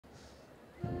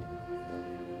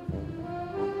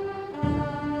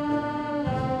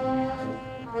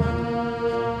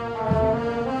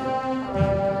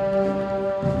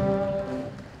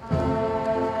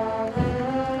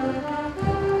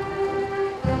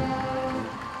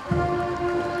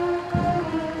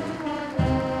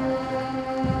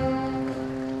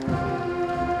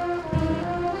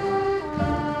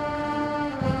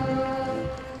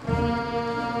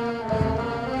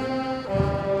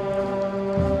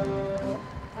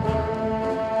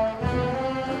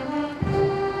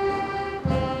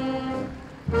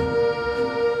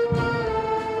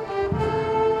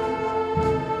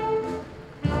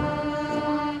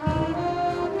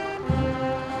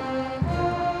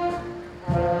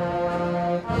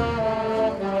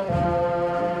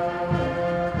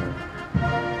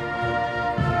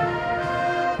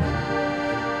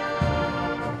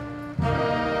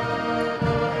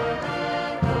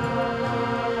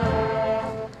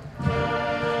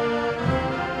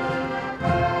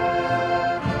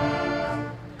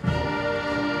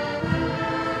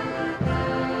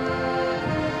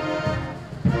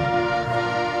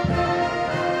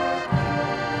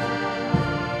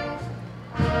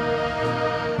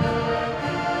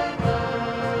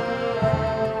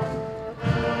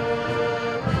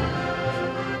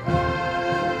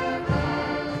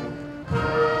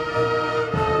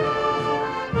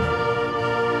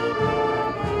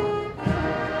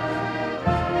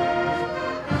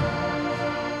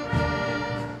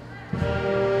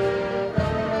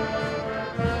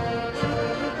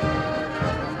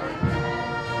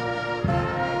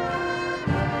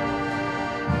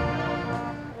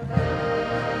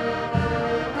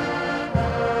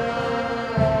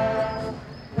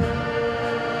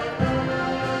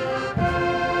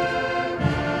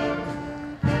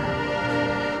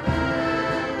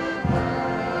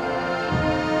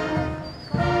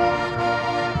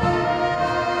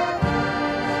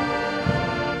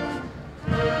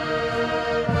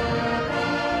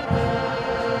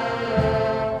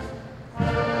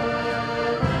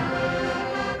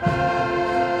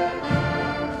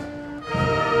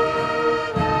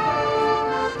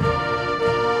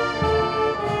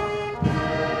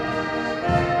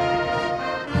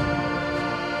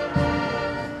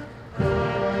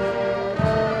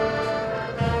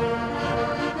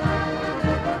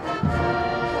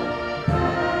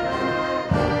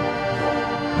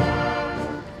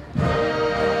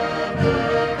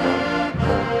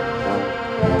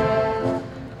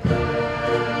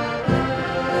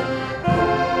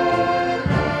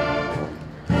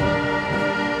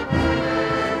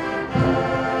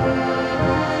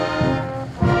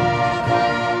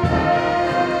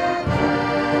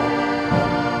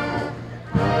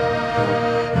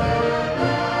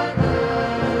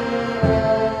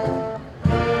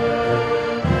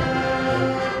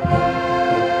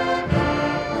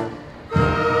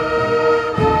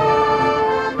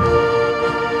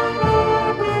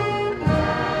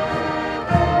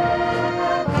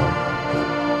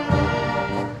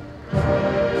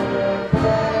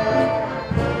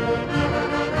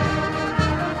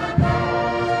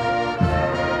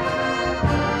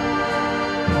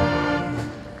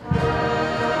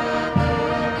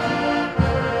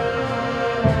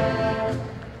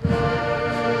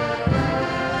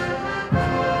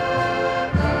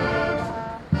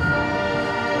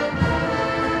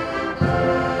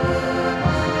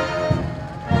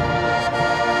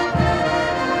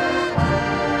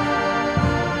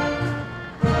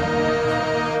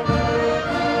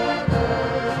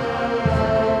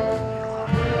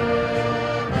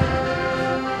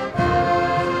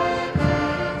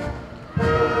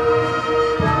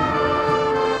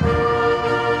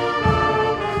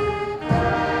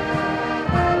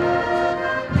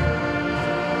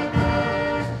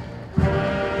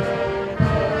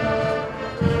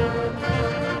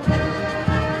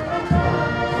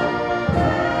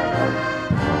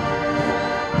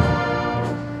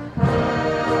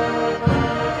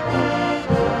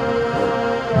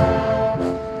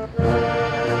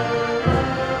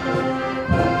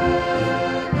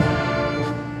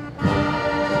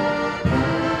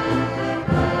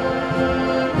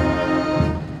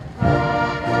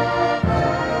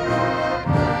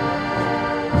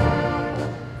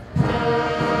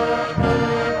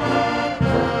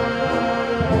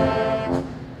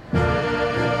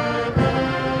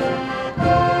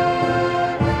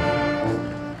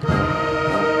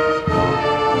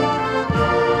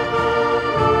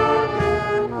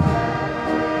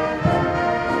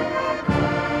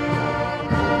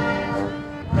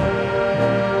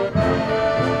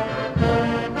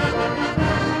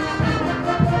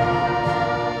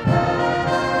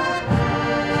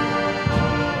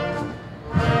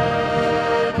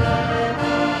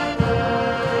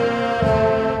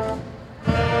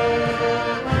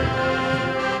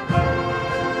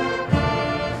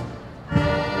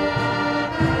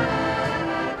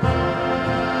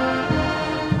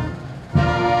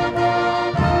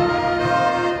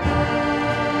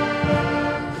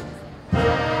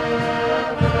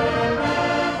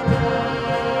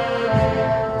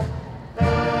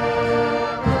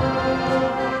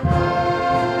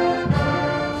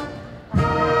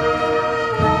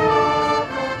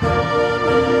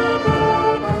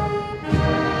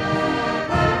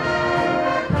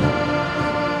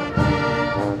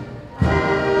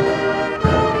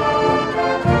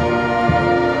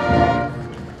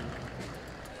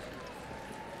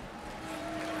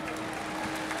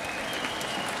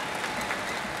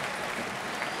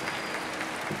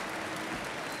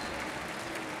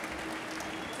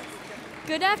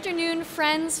Good afternoon,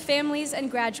 friends, families,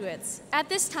 and graduates. At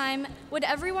this time, would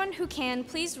everyone who can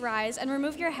please rise and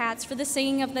remove your hats for the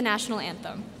singing of the national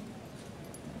anthem?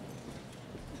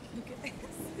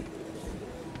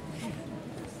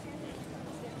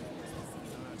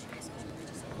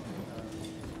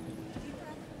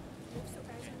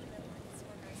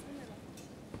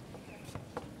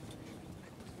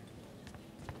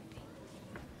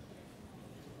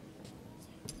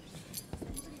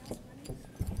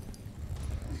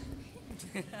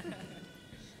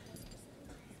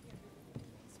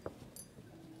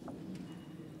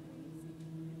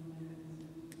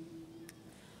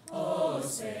 Oh,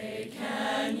 say,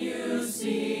 can you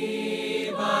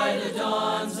see by the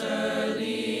dawn's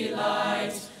early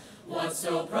light what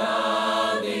so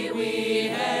proudly we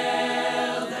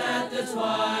hailed at the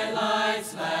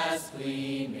twilight's last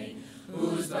gleaming,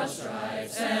 whose broad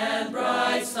stripes and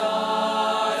bright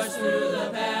stars through the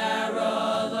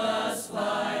perilous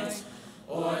flight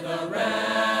o'er the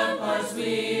ramparts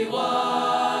we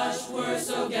watched were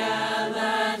so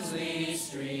gallantly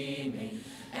streaming,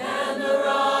 and the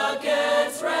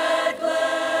rocket's red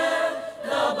glare,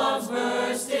 the bombs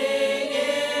bursting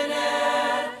in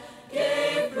air,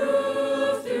 gave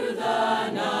proof through the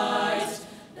night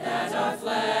that our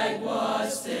flag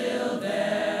was still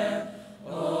there.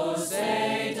 Oh,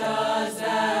 say, does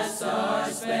that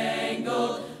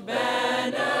star-spangled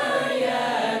banner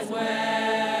yet wave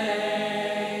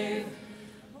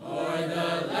o'er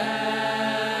the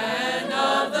land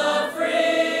of the free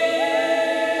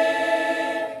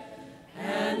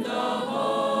and the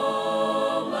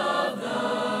home of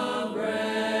the brave?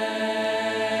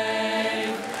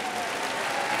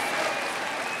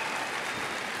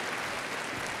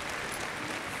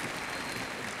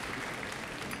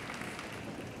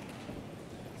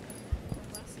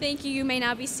 Thank you. You may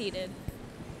now be seated.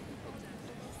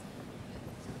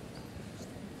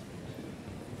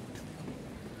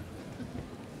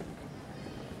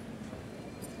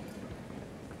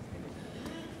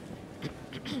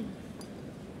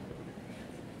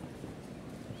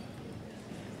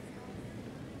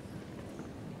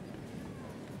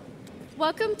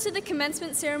 Welcome to the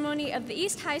commencement ceremony of the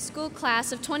East High School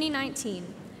class of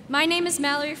 2019. My name is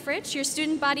Mallory Fritsch, your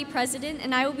student body president,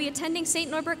 and I will be attending St.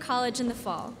 Norbert College in the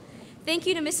fall. Thank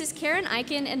you to Mrs. Karen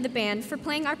Eichen and the band for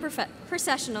playing our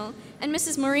processional, and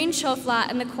Mrs. Maureen Schoflat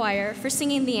and the choir for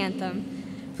singing the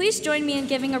anthem. Please join me in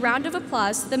giving a round of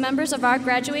applause to the members of our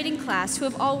graduating class who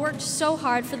have all worked so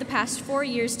hard for the past 4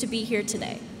 years to be here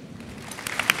today.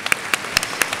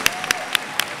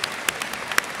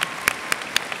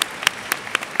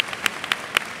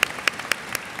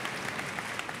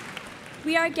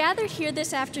 We are gathered here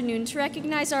this afternoon to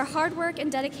recognize our hard work and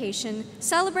dedication,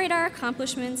 celebrate our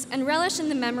accomplishments, and relish in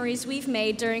the memories we've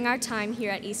made during our time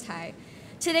here at East High.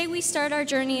 Today we start our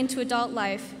journey into adult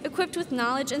life, equipped with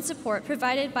knowledge and support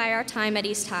provided by our time at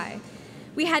East High.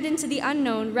 We head into the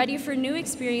unknown, ready for new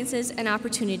experiences and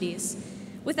opportunities.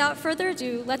 Without further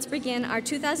ado, let's begin our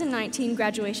 2019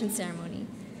 graduation ceremony.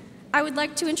 I would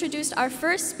like to introduce our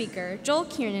first speaker, Joel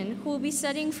Kiernan, who will be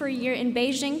studying for a year in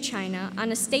Beijing, China,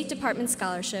 on a State Department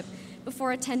scholarship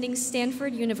before attending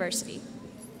Stanford University.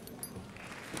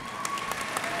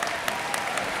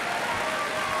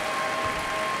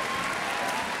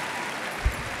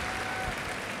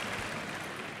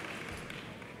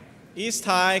 East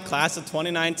High, class of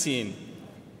 2019.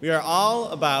 We are all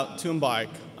about to embark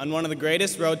on one of the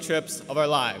greatest road trips of our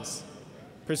lives,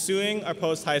 pursuing our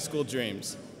post-high school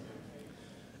dreams.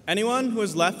 Anyone who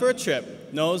has left for a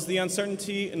trip knows the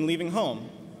uncertainty in leaving home.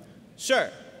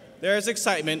 Sure, there is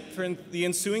excitement for the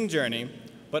ensuing journey,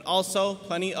 but also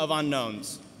plenty of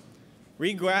unknowns.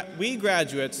 We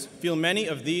graduates feel many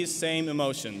of these same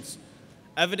emotions,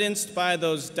 evidenced by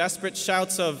those desperate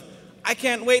shouts of, "I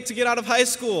can't wait to get out of high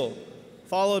school,"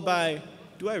 followed by,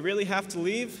 "Do I really have to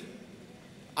leave?"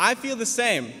 I feel the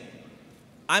same.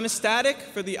 I'm ecstatic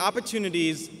for the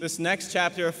opportunities this next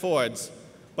chapter affords,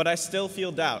 but I still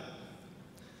feel doubt.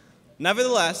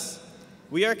 Nevertheless,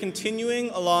 we are continuing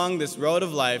along this road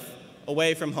of life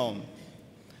away from home.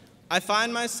 I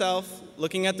find myself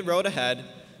looking at the road ahead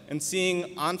and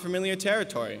seeing unfamiliar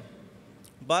territory.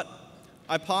 But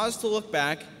I pause to look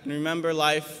back and remember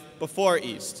life before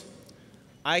East.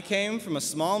 I came from a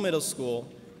small middle school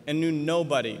and knew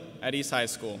nobody at East High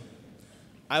School.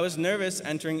 I was nervous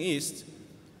entering East,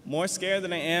 more scared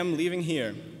than I am leaving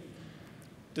here.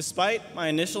 Despite my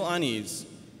initial unease,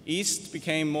 East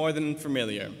became more than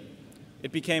familiar.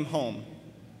 It became home.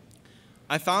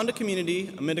 I found a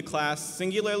community amid a class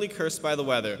singularly cursed by the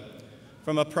weather,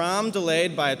 from a prom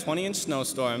delayed by a 20-inch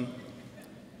snowstorm,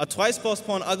 a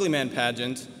twice-postponed Ugly Man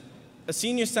pageant, a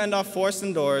senior send-off forced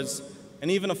indoors, and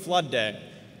even a flood day,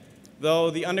 though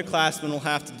the underclassmen will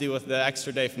have to deal with the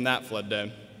extra day from that flood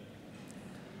day.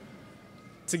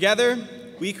 Together,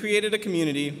 we created a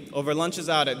community over lunches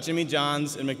out at Jimmy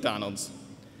John's and McDonald's.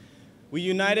 We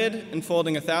united in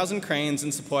folding 1,000 cranes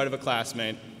in support of a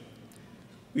classmate.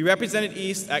 We represented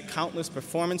East at countless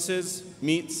performances,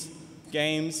 meets,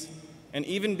 games, and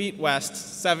even beat West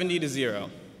 70-0.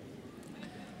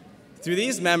 Through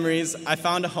these memories, I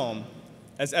found a home,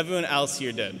 as everyone else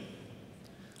here did.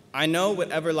 I know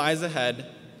whatever lies ahead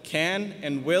can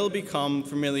and will become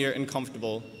familiar and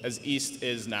comfortable as East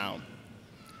is now.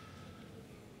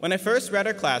 When I first read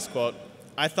our class quote,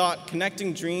 I thought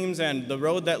connecting dreams and the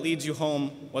road that leads you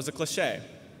home was a cliche.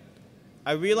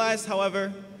 I realized,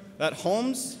 however, that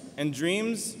homes and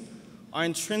dreams are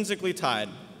intrinsically tied.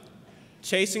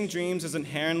 Chasing dreams is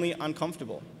inherently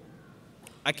uncomfortable.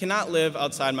 I cannot live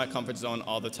outside my comfort zone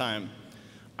all the time.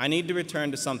 I need to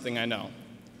return to something I know.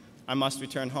 I must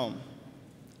return home.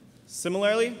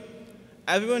 Similarly,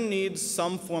 everyone needs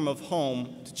some form of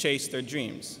home to chase their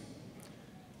dreams.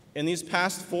 In these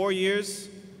past 4 years,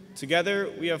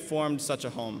 together we have formed such a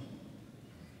home.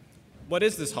 What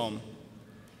is this home?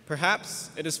 Perhaps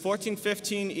it is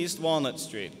 1415 East Walnut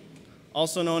Street,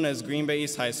 also known as Green Bay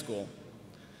East High School.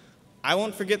 I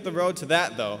won't forget the road to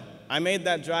that, though. I made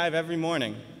that drive every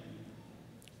morning.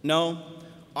 No,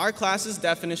 our class's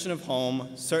definition of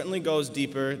home certainly goes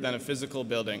deeper than a physical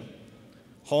building.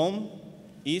 Home,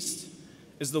 East,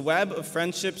 is the web of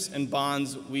friendships and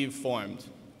bonds we've formed.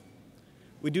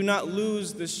 We do not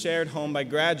lose this shared home by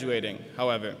graduating,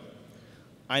 however.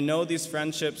 I know these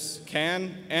friendships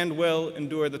can and will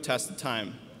endure the test of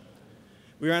time.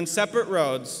 We are on separate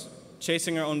roads,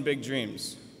 chasing our own big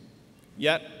dreams.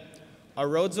 Yet, our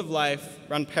roads of life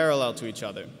run parallel to each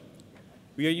other.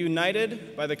 We are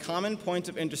united by the common point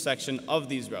of intersection of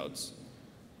these roads,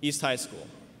 East High School.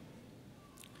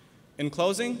 In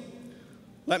closing,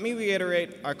 let me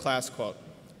reiterate our class quote.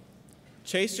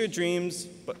 Chase your dreams,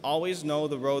 but always know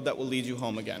the road that will lead you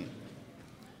home again.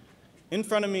 In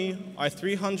front of me are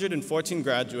 314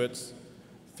 graduates,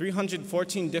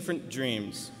 314 different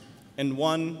dreams, and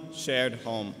one shared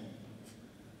home.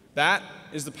 That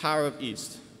is the power of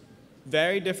East.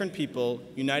 Very different people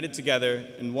united together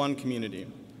in one community.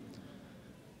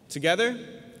 Together,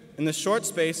 in the short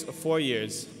space of 4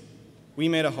 years, we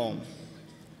made a home.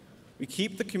 We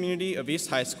keep the community of East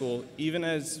High School even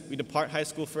as we depart high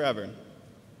school forever.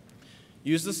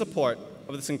 Use the support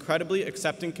of this incredibly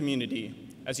accepting community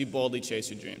as you boldly chase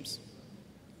your dreams.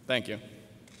 Thank you.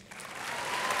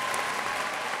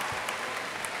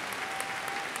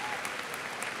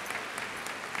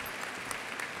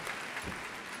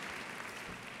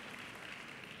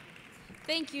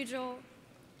 Thank you, Joel.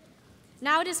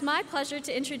 Now it is my pleasure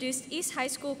to introduce East High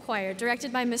School Choir,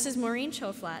 directed by Mrs. Maureen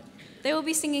Choflat. They will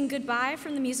be singing Goodbye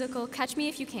from the musical Catch Me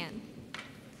If You Can.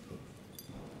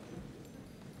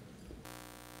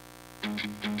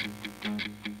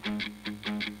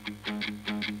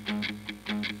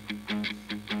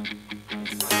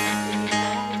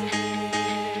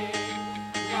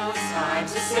 Now it's time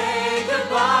to say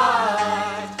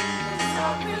goodbye.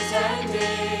 Stop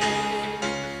pretending.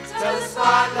 Till the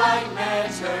spotlight man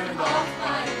turn off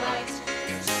my lights.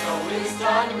 The show is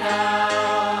done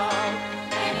now,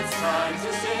 and it's time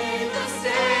to save the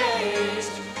stage.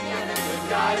 Yeah, the good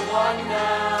guy won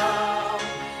now,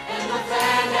 and the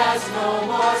band has no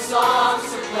more songs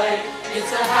to play.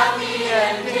 It's a happy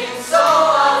ending, so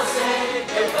I'll say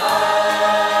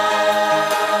goodbye.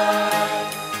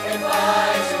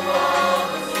 Goodbye to all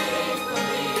who think for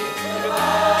me.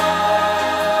 Goodbye.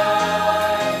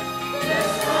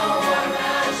 There's no more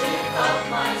magic up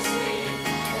my sleeve.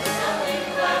 There's nothing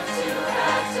left to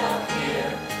act up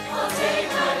here. I'll take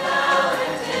my bow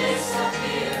and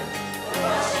disappear. The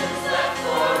questions left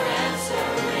for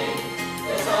answering.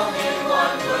 There's only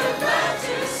one word left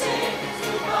to sing.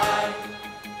 Goodbye.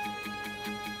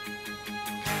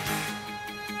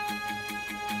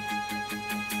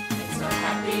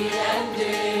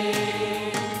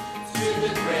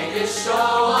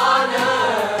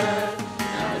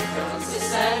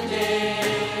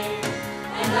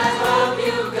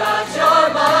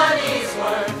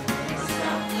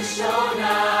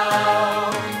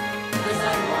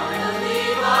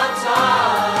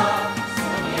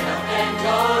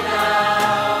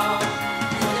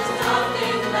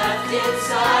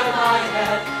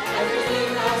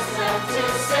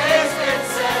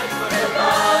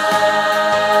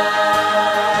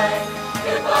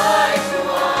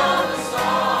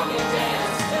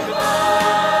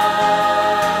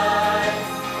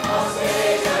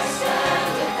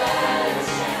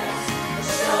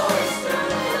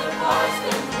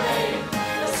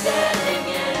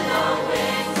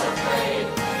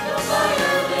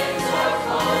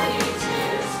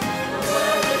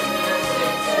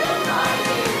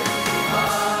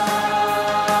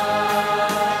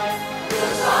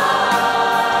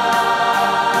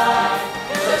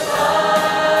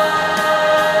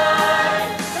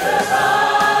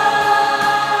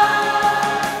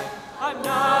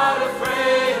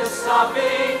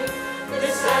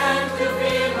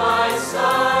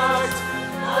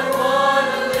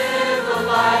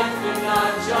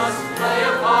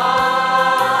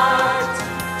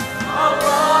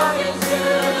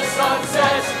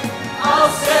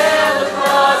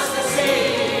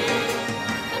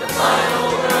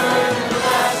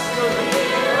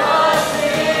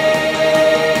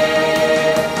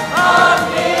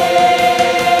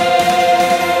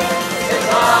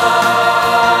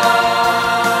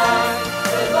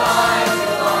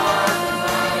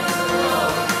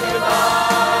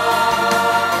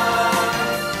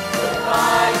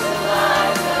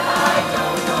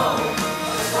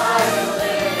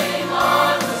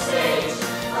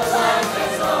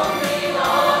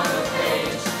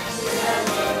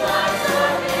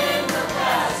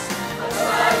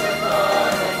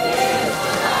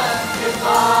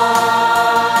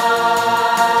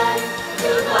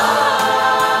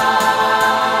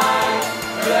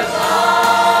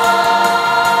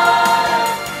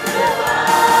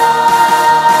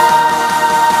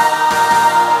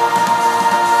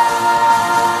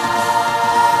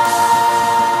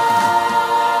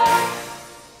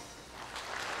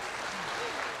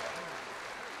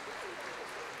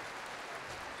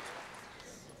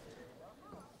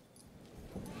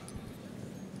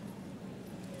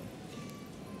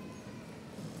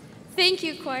 Thank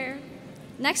you, choir.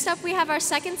 Next up, we have our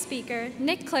second speaker,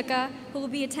 Nick Klicka, who will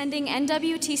be attending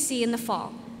NWTC in the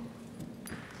fall.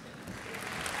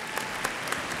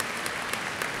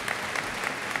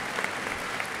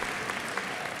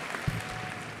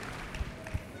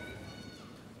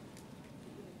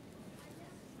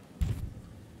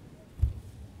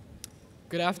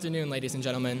 Good afternoon, ladies and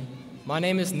gentlemen. My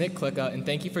name is Nick Klicka, and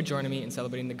thank you for joining me in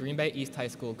celebrating the Green Bay East High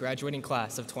School graduating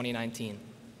class of 2019.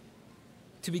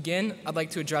 To begin, I'd like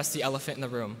to address the elephant in the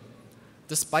room.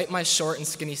 Despite my short and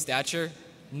skinny stature,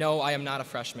 no, I am not a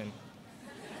freshman.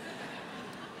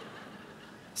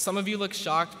 Some of you look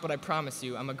shocked, but I promise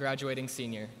you, I'm a graduating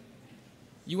senior.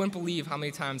 You wouldn't believe how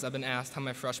many times I've been asked how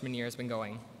my freshman year has been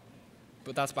going,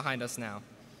 but that's behind us now.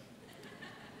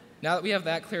 Now that we have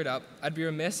that cleared up, I'd be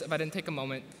remiss if I didn't take a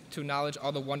moment to acknowledge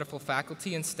all the wonderful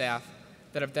faculty and staff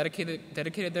that have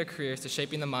dedicated their careers to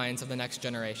shaping the minds of the next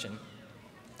generation.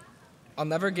 I'll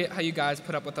never get how you guys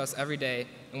put up with us every day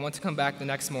and want to come back the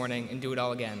next morning and do it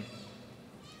all again.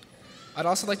 I'd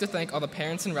also like to thank all the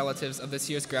parents and relatives of this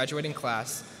year's graduating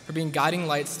class for being guiding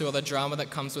lights through all the drama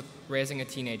that comes with raising a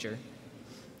teenager.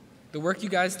 The work you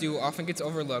guys do often gets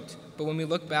overlooked, but when we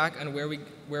look back on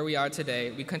where we are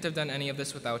today, we couldn't have done any of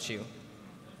this without you.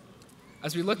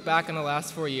 As we look back on the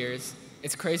last 4 years,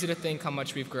 it's crazy to think how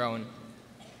much we've grown.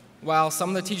 While some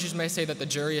of the teachers may say that the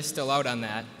jury is still out on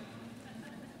that,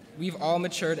 we've all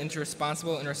matured into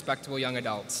responsible and respectable young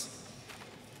adults.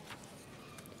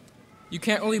 You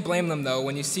can't really blame them, though,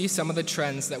 when you see some of the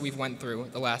trends that we've went through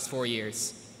the last 4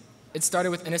 years. It started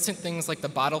with innocent things like the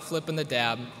bottle flip and the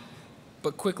dab,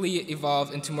 but quickly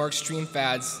evolved into more extreme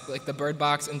fads like the Bird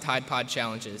Box and Tide Pod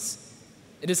challenges.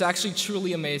 It is actually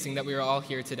truly amazing that we are all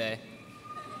here today.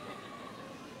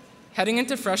 Heading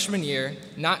into freshman year,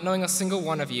 not knowing a single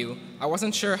one of you, I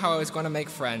wasn't sure how I was going to make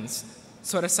friends,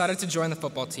 so I decided to join the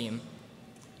football team.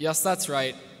 Yes, that's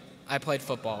right, I played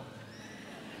football.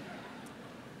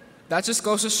 That just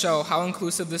goes to show how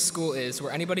inclusive this school is,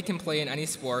 where anybody can play in any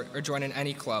sport or join in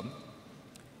any club.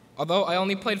 Although I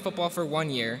only played football for 1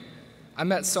 year, I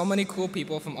met so many cool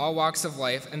people from all walks of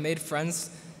life and made friends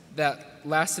that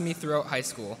lasted me throughout high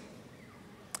school.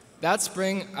 That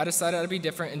spring, I decided I'd be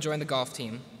different and joined the golf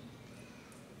team.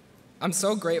 I'm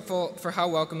so grateful for how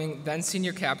welcoming then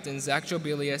senior captains Zach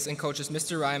Jobelius and coaches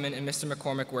Mr. Ryman and Mr.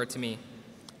 McCormick were to me.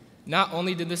 Not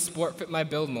only did this sport fit my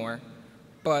build more,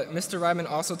 but Mr. Ryman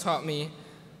also taught me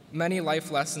many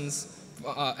life lessons,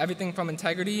 everything from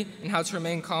integrity and how to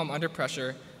remain calm under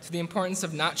pressure, to the importance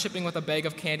of not chipping with a bag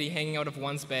of candy hanging out of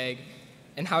one's bag,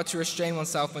 and how to restrain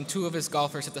oneself when two of his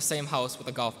golfers hit the same house with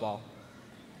a golf ball.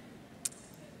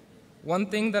 One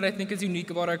thing that I think is unique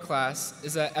about our class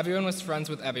is that everyone was friends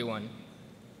with everyone.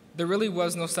 There really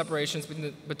was no separations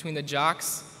between the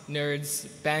jocks, nerds,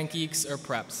 band geeks, or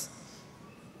preps.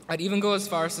 I'd even go as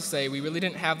far as to say we really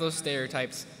didn't have those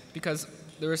stereotypes because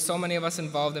there were so many of us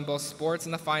involved in both sports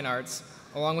and the fine arts,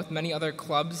 along with many other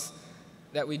clubs,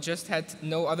 that we just had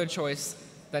no other choice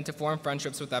than to form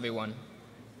friendships with everyone.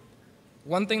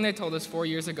 One thing they told us 4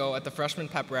 years ago at the freshman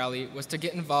pep rally was to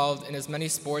get involved in as many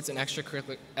sports and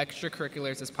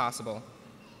extracurriculars as possible.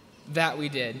 That we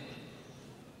did.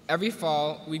 Every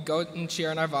fall, we'd go and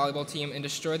cheer on our volleyball team and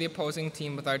destroy the opposing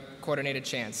team with our coordinated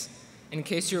chants. In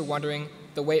case you're wondering,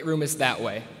 the weight room is that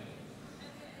way.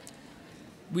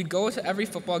 We'd go to every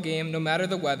football game, no matter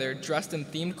the weather, dressed in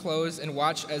themed clothes and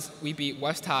watch as we beat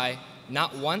West High,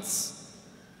 not once,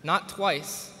 not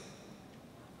twice,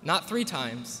 not 3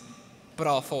 times, but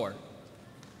all 4.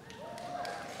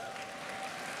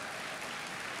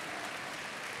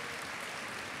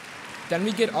 Then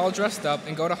we'd get all dressed up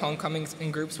and go to homecomings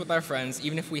in groups with our friends,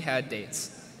 even if we had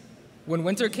dates. When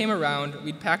winter came around,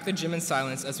 we'd pack the gym in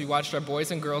silence as we watched our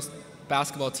boys and girls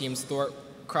basketball teams thwart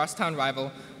crosstown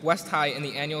rival West High in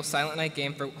the annual Silent Night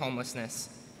game for homelessness.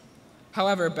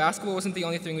 However, basketball wasn't the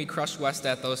only thing we crushed West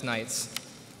at those nights.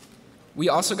 We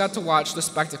also got to watch the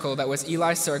spectacle that was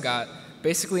Eli Surgott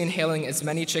basically inhaling as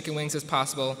many chicken wings as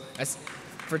possible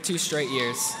for 2 straight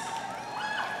years.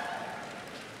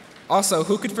 Also,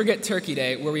 who could forget Turkey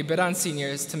Day, where we bid on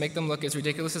seniors to make them look as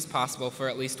ridiculous as possible for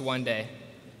at least 1 day.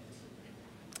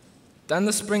 Then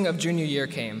the spring of junior year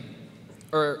came,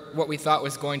 or what we thought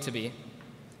was going to be.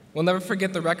 We'll never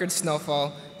forget the record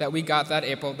snowfall that we got that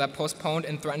April that postponed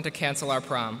and threatened to cancel our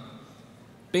prom.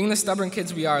 Being the stubborn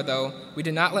kids we are, though, we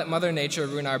did not let Mother Nature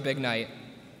ruin our big night.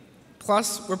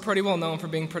 Plus, we're pretty well known for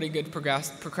being pretty good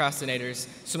procrastinators,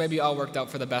 so maybe it all worked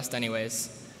out for the best anyways.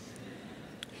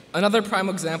 Another prime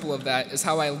example of that is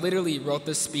how I literally wrote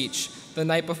this speech the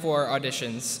night before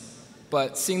auditions.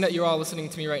 But seeing that you're all listening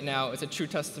to me right now is a true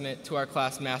testament to our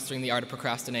class mastering the art of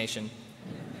procrastination.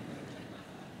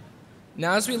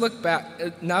 Now as we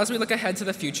look ahead to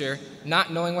the future,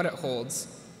 not knowing what it holds,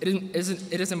 it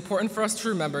is important for us to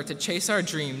remember to chase our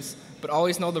dreams, but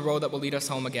always know the road that will lead us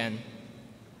home again.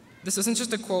 This isn't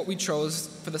just a quote we chose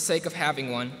for the sake of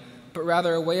having one, but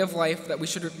rather a way of life that we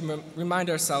should remind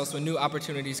ourselves when new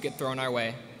opportunities get thrown our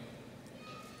way.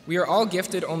 We are all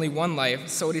gifted only one life,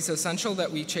 so it is essential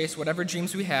that we chase whatever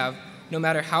dreams we have, no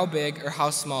matter how big or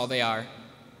how small they are.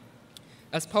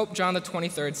 As Pope John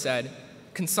XXIII said,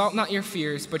 "Consult not your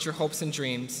fears, but your hopes and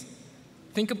dreams.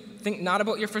 Think not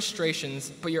about your frustrations,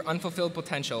 but your unfulfilled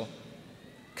potential.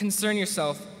 Concern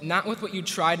yourself not with what you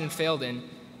tried and failed in,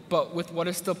 but with what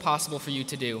is still possible for you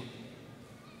to do."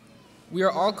 We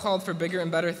are all called for bigger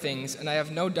and better things, and I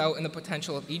have no doubt in the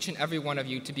potential of each and every one of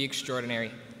you to be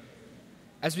extraordinary.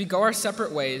 As we go our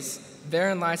separate ways,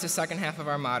 therein lies the second half of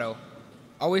our motto: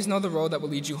 always know the road that will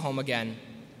lead you home again.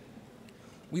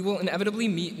 We will inevitably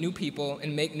meet new people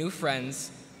and make new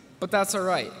friends, but that's all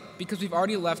right, because we've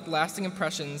already left lasting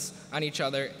impressions on each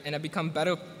other and have become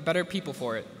better people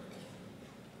for it.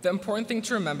 The important thing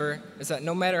to remember is that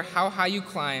no matter how high you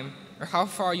climb or how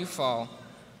far you fall,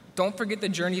 don't forget the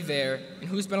journey there and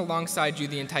who's been alongside you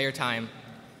the entire time.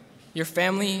 Your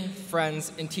family,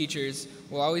 friends, and teachers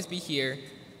will always be here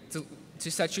to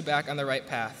set you back on the right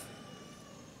path.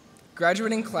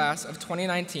 Graduating class of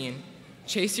 2019,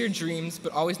 chase your dreams,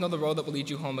 but always know the road that will lead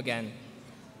you home again.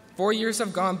 4 years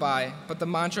have gone by, but the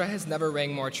mantra has never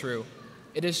rang more true.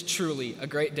 It is truly a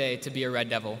great day to be a Red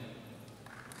Devil.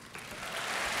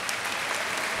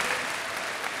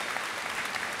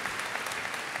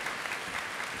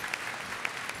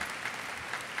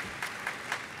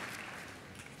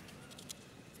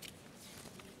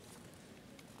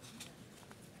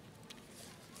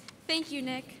 Thank you,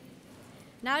 Nick.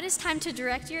 Now it is time to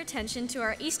direct your attention to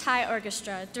our East High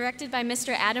Orchestra, directed by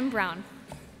Mr. Adam Brown.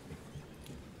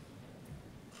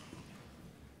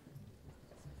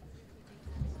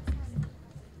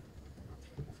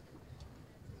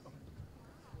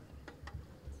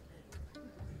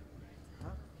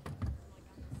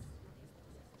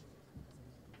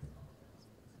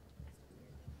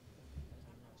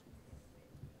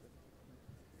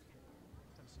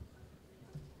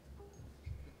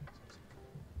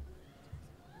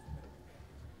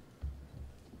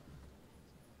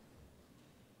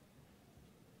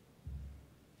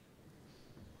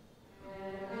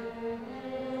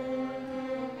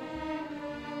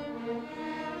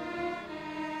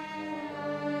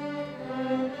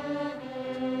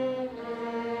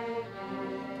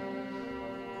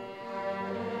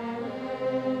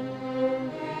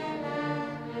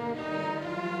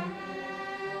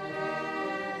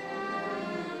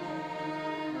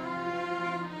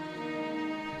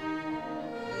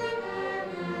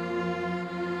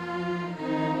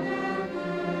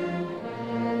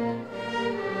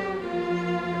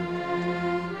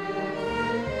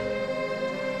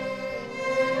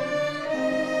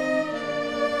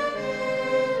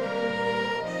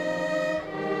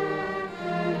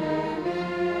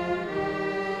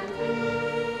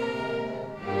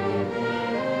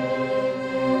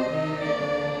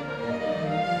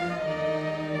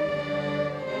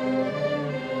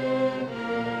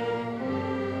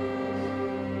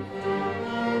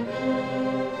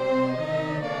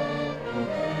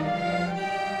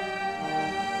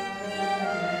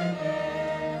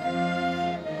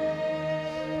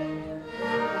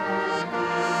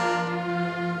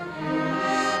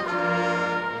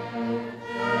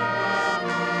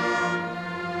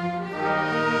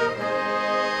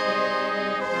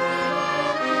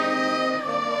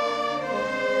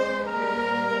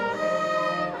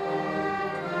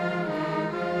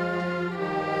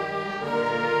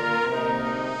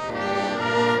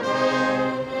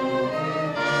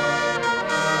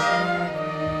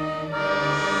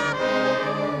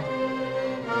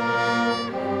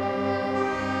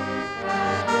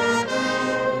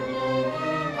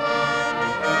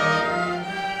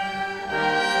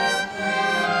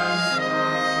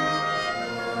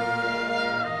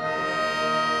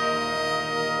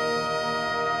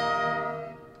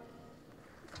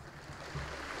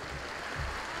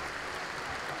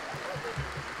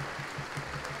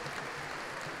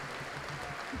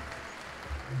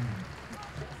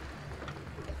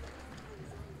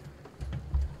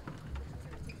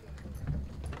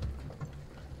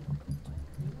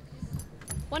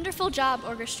 Wonderful job,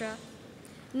 orchestra.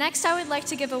 Next, I would like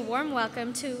to give a warm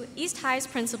welcome to East High's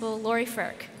principal, Lori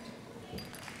Firk.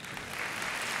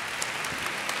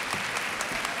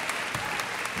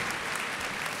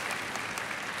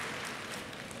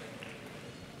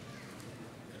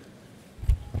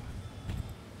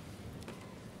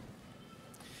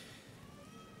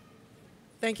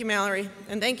 Thank you, Mallory.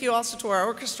 And thank you also to our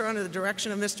orchestra under the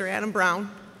direction of Mr. Adam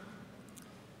Brown,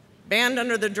 band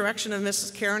under the direction of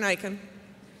Mrs. Karen Eichen,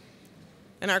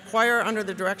 and our choir under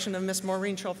the direction of Miss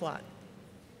Maureen Choflat.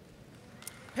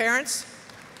 Parents,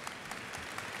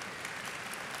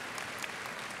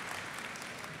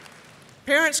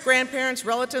 grandparents,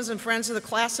 relatives, and friends of the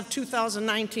class of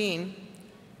 2019,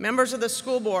 members of the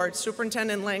school board,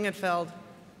 Superintendent Langenfeld,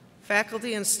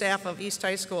 faculty and staff of East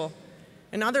High School,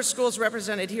 and other schools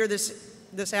represented here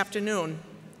this afternoon,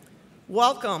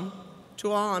 welcome to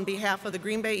all on behalf of the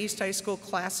Green Bay East High School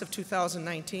class of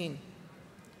 2019.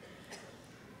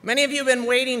 Many of you have been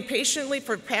waiting patiently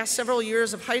for the past several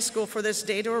years of high school for this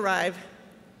day to arrive,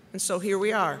 and so here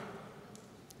we are,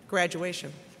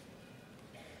 graduation.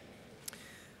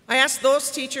 I ask those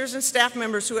teachers and staff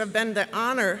members who have had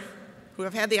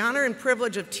the honor and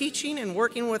privilege of teaching and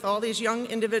working with all these young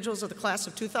individuals of the class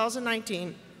of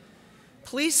 2019,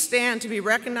 please stand to be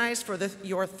recognized for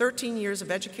your 13 years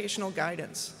of educational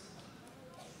guidance.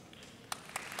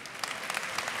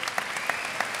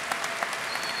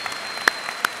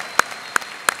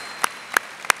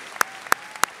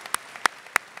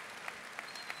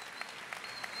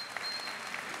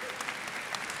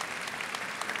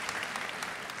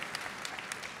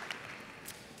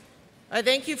 I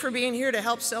thank you for being here to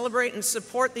help celebrate and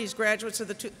support these graduates of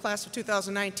the class of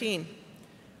 2019.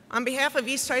 On behalf of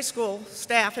East High School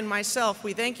staff and myself,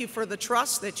 we thank you for the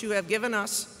trust that you have given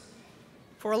us,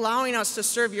 for allowing us to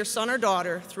serve your son or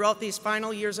daughter throughout these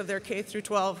final years of their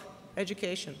K-12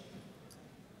 education.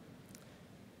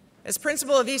 As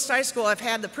principal of East High School, I've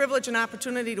had the privilege and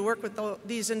opportunity to work with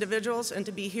these individuals and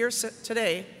to be here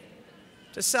today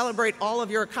to celebrate all of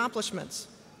your accomplishments.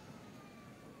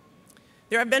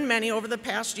 There have been many over the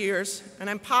past years, and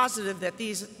I'm positive that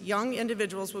these young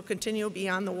individuals will continue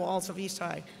beyond the walls of East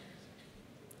High.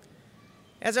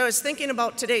 As I was thinking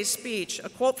about today's speech, a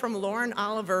quote from Lauren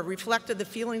Oliver reflected the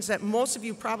feelings that most of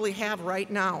you probably have right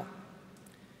now.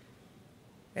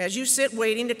 As you sit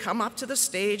waiting to come up to the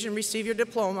stage and receive your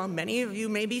diploma, many of you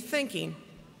may be thinking,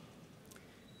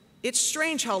 it's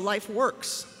strange how life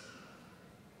works.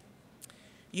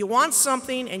 You want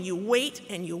something and you wait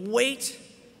and you wait,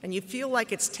 and you feel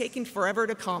like it's taking forever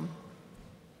to come.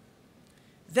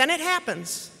 Then it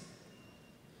happens,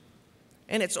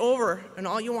 and it's over, and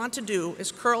all you want to do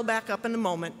is curl back up in the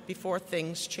moment before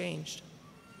things change.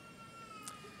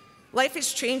 Life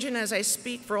is changing as I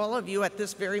speak for all of you at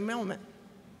this very moment.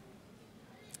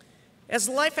 As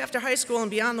life after high school and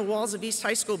beyond the walls of East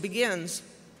High School begins,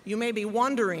 you may be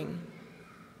wondering,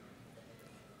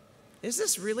 is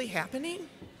this really happening?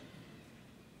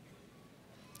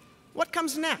 What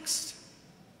comes next?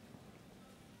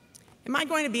 Am I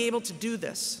going to be able to do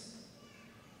this?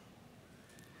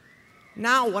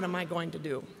 Now what am I going to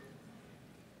do?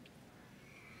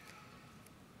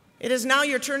 It is now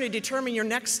your turn to determine your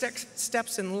next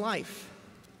steps in life.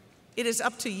 It is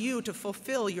up to you to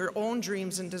fulfill your own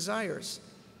dreams and desires.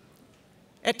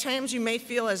 At times you may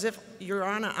feel as if you're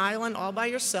on an island all by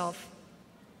yourself,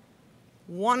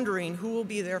 wondering who will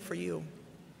be there for you.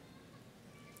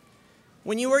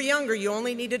 When you were younger, you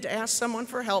only needed to ask someone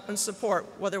for help and support,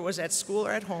 whether it was at school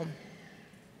or at home.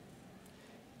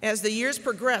 As the years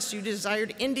progressed, you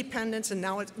desired independence, and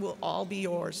now it will all be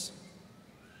yours.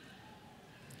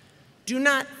 Do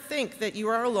not think that you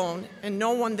are alone and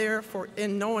no one's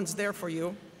there for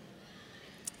you.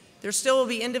 There still will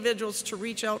be individuals to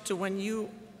reach out to when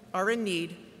you are in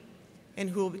need and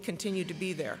who will continue to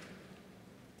be there.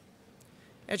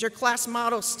 As your class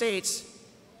motto states,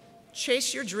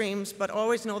 chase your dreams, but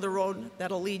always know the road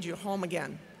that'll lead you home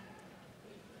again.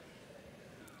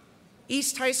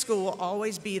 East High School will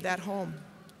always be that home.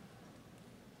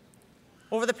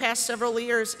 Over the past several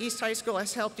years, East High School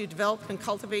has helped you develop and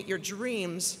cultivate your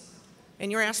dreams and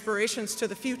your aspirations to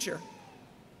the future.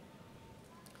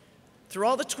 Through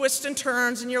all the twists and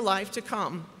turns in your life to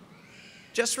come,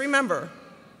 just remember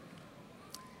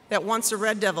that once a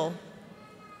Red Devil,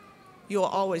 you will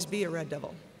always be a Red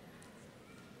Devil.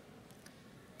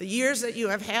 The years that you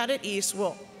have had at East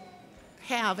will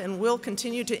have and will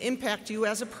continue to impact you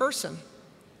as a person.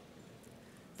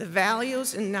 The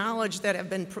values and knowledge that have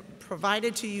been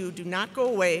provided to you do not go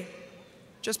away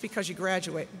just because you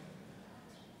graduate.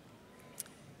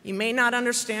 You may not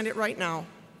understand it right now,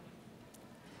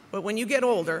 but when you get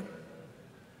older,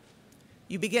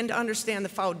 you begin to understand the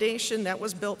foundation that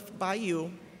was built by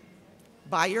you,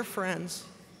 by your friends,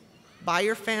 by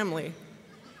your family,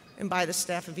 and by the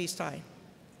staff of East High.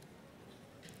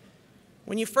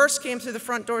 When you first came through the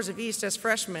front doors of East as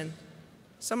freshmen,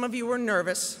 some of you were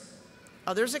nervous,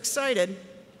 others excited,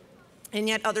 and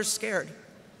yet others scared.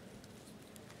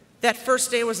 That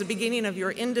first day was the beginning of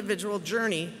your individual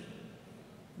journey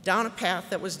down a path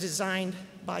that was designed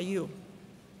by you.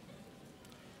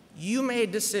 You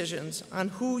made decisions on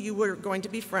who you were going to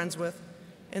be friends with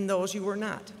and those you were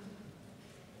not.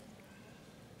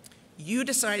 You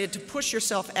decided to push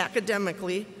yourself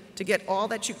academically to get all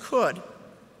that you could,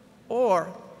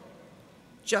 or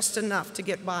just enough to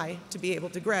get by to be able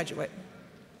to graduate.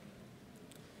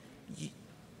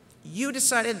 You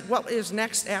decided what is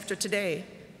next after today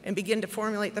and begin to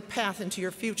formulate the path into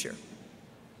your future.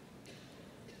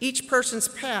 Each person's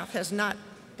path has not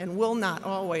and will not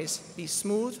always be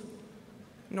smooth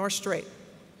nor straight.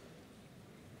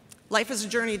 Life is a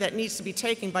journey that needs to be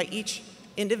taken by each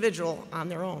individual on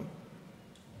their own.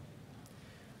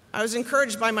 I was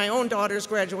encouraged by my own daughter's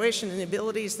graduation and the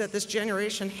abilities that this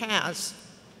generation has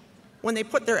when they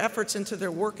put their efforts into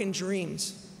their work and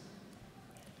dreams.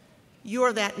 You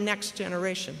are that next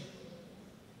generation.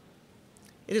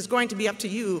 It is going to be up to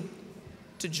you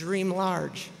to dream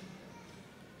large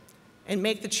and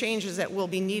make the changes that will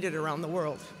be needed around the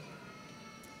world.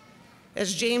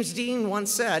 As James Dean once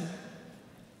said,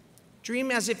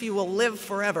 dream as if you will live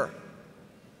forever.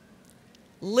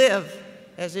 Live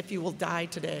as if you will die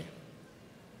today.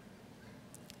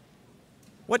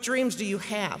 What dreams do you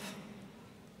have?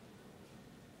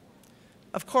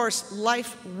 Of course,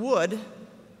 life would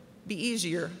be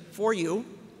easier for you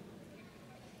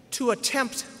to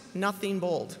attempt nothing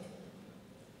bold.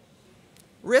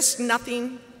 Risk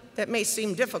nothing that may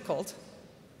seem difficult,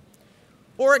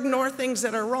 or ignore things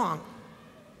that are wrong.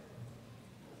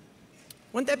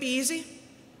 Wouldn't that be easy?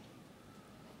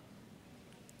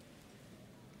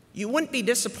 You wouldn't be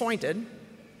disappointed,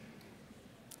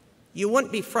 you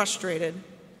wouldn't be frustrated,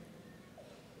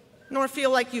 nor feel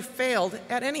like you failed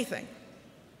at anything,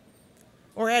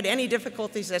 or had any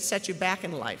difficulties that set you back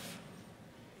in life.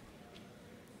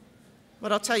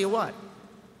 But I'll tell you what,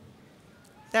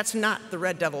 that's not the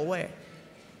Red Devil way,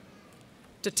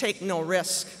 to take no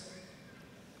risk.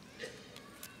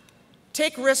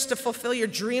 Take risks to fulfill your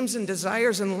dreams and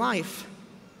desires in life.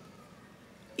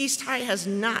 East High has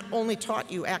not only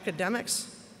taught you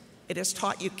academics, it has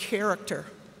taught you character.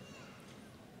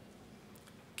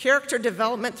 Character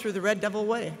development through the Red Devil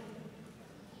way.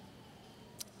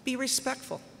 Be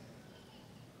respectful,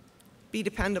 be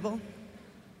dependable,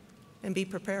 and be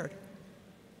prepared.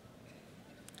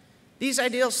 These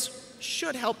ideals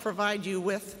should help provide you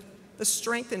with the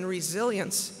strength and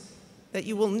resilience that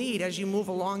you will need as you move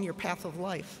along your path of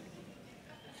life.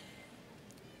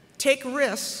 Take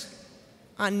risks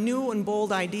on new and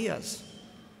bold ideas,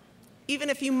 even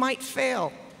if you might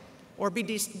fail or be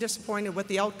disappointed with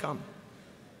the outcome.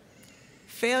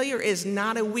 Failure is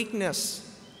not a weakness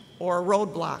or a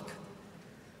roadblock,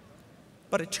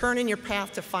 but a turn in your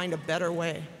path to find a better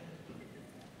way.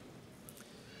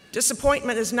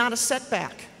 Disappointment is not a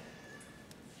setback,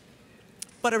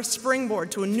 but a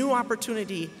springboard to a new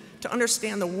opportunity to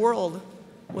understand the world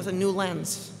with a new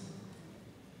lens.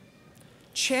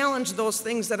 Challenge those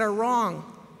things that are wrong.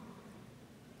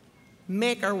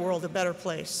 Make our world a better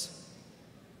place.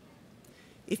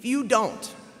 If you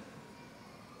don't,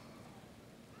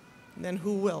 then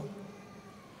who will?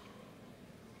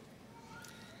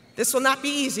 This will not be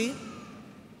easy,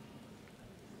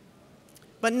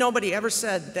 but nobody ever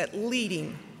said that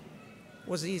leading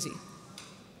was easy.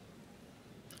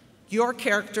 Your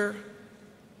character,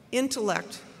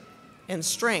 intellect, and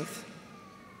strength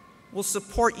will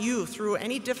support you through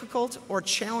any difficult or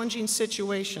challenging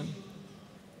situation.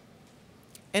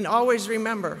 And always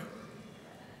remember,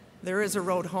 there is a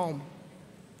road home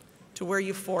to where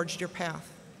you forged your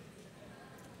path.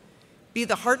 Be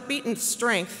the heartbeat and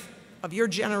strength of your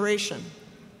generation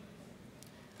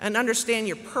and understand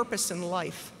your purpose in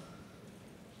life.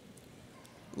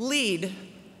 Lead,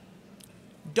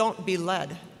 don't be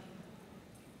led.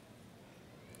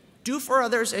 Do for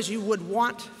others as you would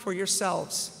want for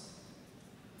yourselves.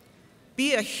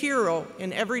 Be a hero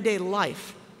in everyday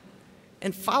life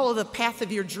and follow the path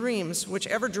of your dreams,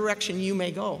 whichever direction you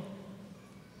may go.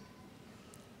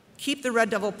 Keep the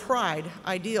Red Devil pride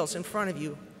ideals in front of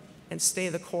you and stay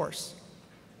the course.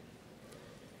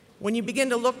 When you begin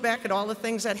to look back at all the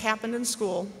things that happened in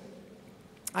school,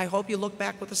 I hope you look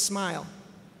back with a smile.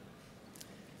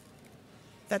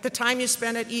 That the time you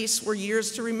spent at East were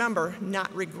years to remember,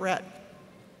 not regret.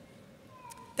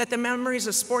 That the memories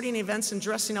of sporting events and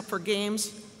dressing up for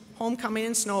games, homecoming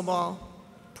and snowball,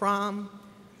 prom,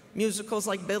 musicals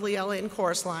like Billy Elliot and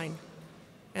Chorus Line,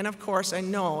 and of course, I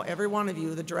know every one of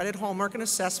you, the dreaded homework and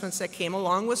assessments that came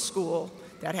along with school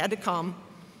that had to come.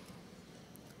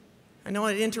 I know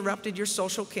it interrupted your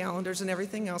social calendars and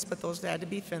everything else, but those had to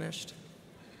be finished.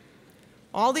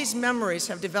 All these memories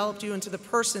have developed you into the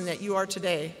person that you are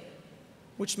today,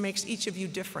 which makes each of you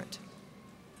different.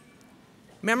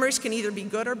 Memories can either be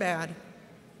good or bad,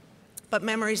 but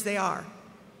memories they are.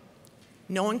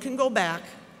 No one can go back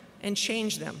and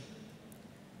change them,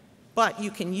 but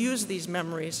you can use these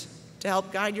memories to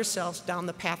help guide yourselves down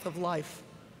the path of life.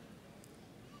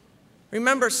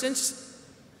 Remember, since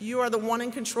you are the one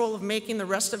in control of making the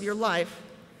rest of your life,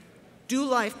 do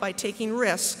life by taking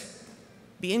risk,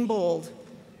 being bold,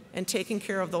 and taking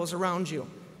care of those around you.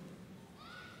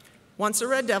 Once a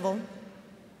Red Devil,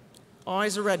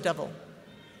 always a Red Devil.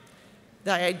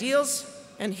 The ideals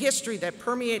and history that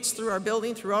permeates through our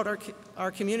building, throughout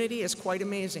our community, is quite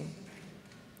amazing.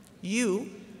 You,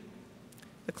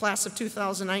 the class of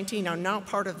 2019, are now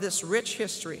part of this rich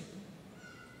history.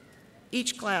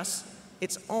 Each class,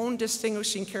 its own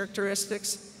distinguishing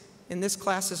characteristics, and this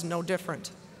class is no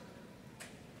different.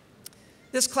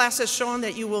 This class has shown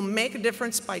that you will make a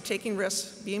difference by taking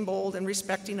risks, being bold, and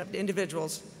respecting of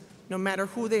individuals, no matter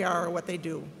who they are or what they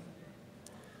do.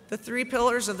 The 3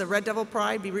 pillars of the Red Devil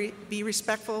Pride, be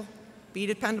respectful, be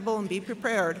dependable, and be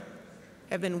prepared,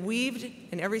 have been weaved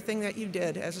in everything that you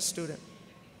did as a student.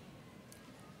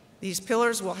 These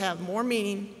pillars will have more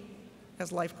meaning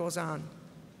as life goes on.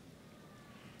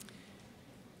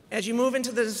 As you move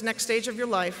into this next stage of your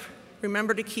life,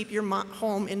 remember to keep your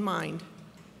home in mind,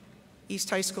 East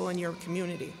High School and your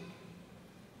community.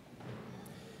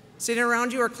 Sitting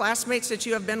around you are classmates that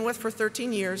you have been with for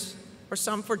 13 years, or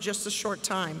some for just a short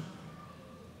time.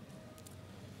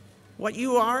 What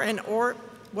you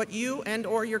and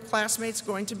or your classmates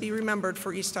going to be remembered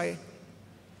for East High?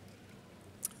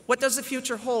 What does the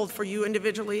future hold for you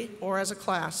individually or as a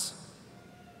class?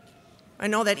 I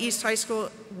know that East High School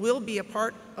will be a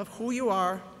part of who you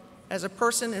are as a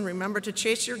person, and remember to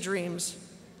chase your dreams.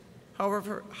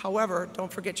 However,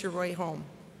 don't forget your way home.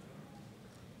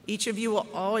 Each of you will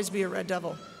always be a Red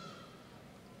Devil.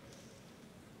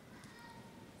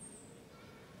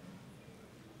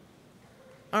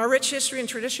 Our rich history and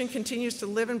tradition continues to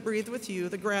live and breathe with you,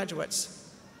 the graduates.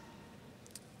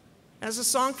 As the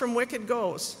song from Wicked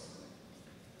goes,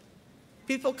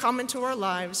 people come into our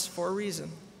lives for a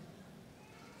reason.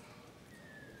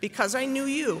 Because I knew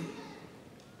you,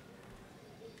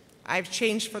 I've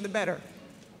changed for the better.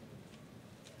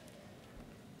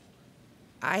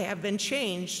 I have been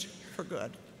changed for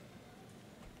good.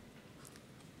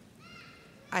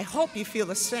 I hope you feel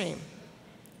the same.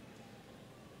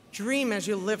 Dream as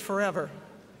you live forever.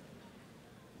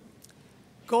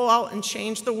 Go out and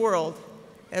change the world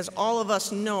as all of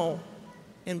us know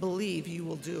and believe you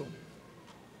will do.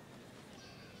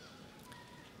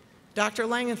 Dr.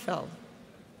 Langenfeld,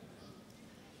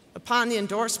 upon the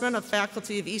endorsement of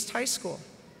faculty of East High School,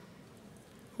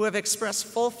 who have expressed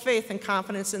full faith and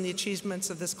confidence in the achievements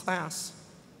of this class,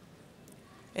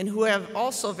 and who have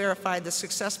also verified the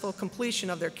successful completion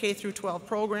of their K-12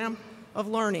 program of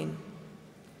learning,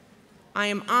 I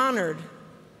am honored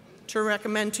to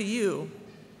recommend to you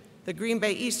the Green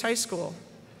Bay East High School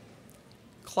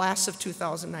class of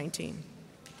 2019.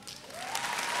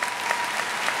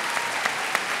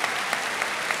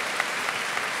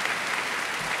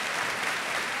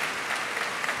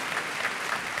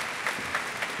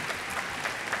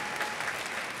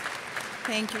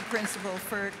 Thank you, Principal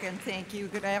Firk, and thank you.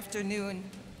 Good afternoon.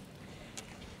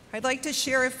 I'd like to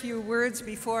share a few words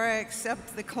before I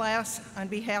accept the class on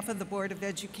behalf of the Board of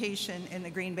Education in the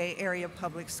Green Bay Area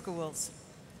Public Schools.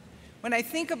 When I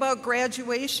think about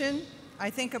graduation, I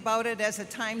think about it as a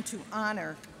time to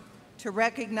honor, to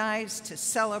recognize, to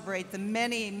celebrate the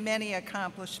many, many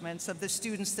accomplishments of the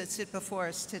students that sit before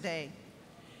us today.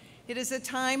 It is a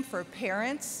time for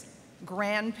parents,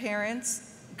 grandparents,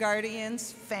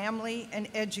 guardians, family, and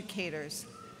educators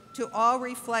to all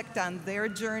reflect on their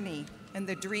journey and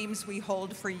the dreams we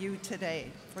hold for you today,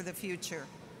 for the future.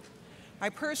 I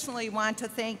personally want to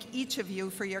thank each of you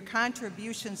for your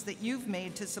contributions that you've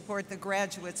made to support the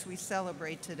graduates we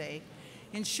celebrate today,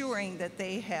 ensuring that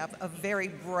they have a very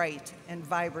bright and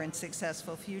vibrant,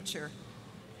 successful future.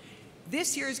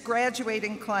 This year's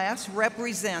graduating class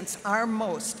represents our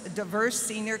most diverse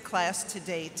senior class to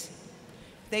date.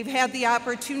 They've had the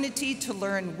opportunity to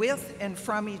learn with and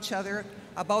from each other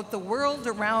about the world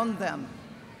around them.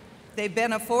 They've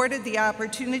been afforded the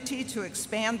opportunity to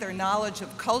expand their knowledge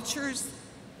of cultures,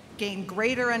 gain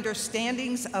greater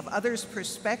understandings of others'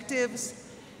 perspectives,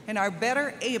 and are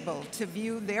better able to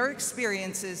view their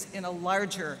experiences in a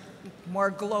larger, more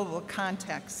global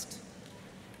context.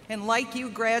 And like you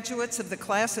graduates of the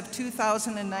class of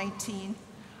 2019,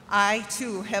 I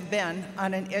too have been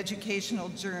on an educational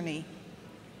journey.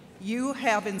 You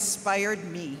have inspired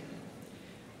me.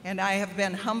 and I have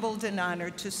been humbled and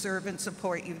honored to serve and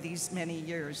support you these many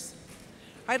years.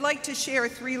 I'd like to share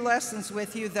 3 lessons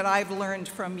with you that I've learned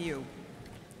from you.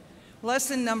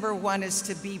 Lesson number 1 is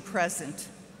to be present.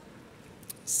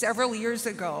 Several years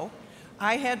ago,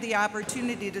 I had the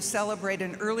opportunity to celebrate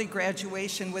an early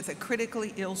graduation with a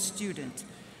critically ill student,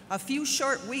 a few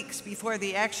short weeks before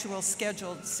the actual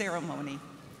scheduled ceremony.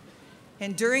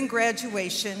 And during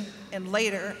graduation and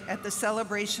later at the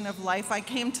celebration of life, I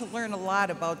came to learn a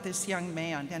lot about this young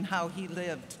man and how he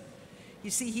lived. You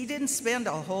see, he didn't spend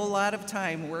a whole lot of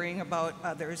time worrying about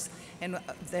others and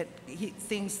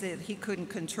things that he couldn't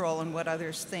control and what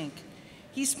others think.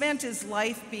 He spent his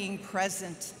life being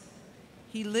present.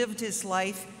 He lived his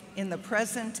life in the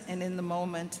present and in the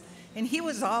moment. And he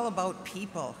was all about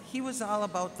people. He was all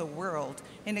about the world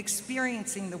and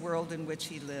experiencing the world in which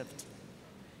he lived.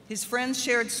 His friends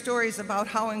shared stories about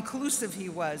how inclusive he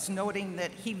was, noting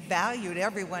that he valued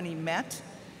everyone he met,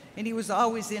 and he was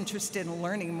always interested in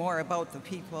learning more about the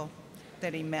people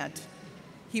that he met.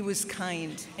 He was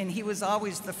kind, and he was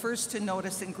always the first to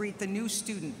notice and greet the new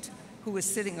student who was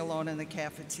sitting alone in the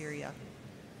cafeteria.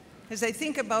 As I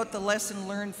think about the lesson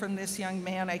learned from this young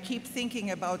man, I keep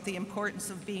thinking about the importance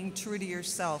of being true to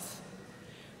yourself,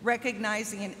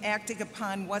 recognizing and acting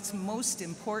upon what's most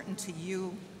important to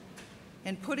you,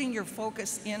 and putting your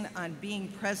focus in on being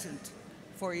present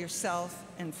for yourself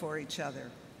and for each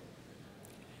other.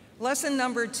 Lesson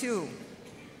number 2.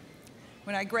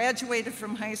 When I graduated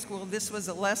from high school, this was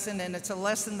a lesson, and it's a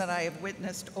lesson that I have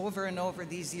witnessed over and over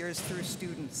these years through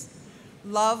students.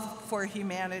 Love for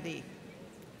humanity.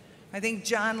 I think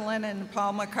John Lennon and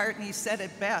Paul McCartney said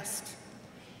it best.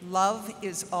 Love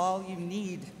is all you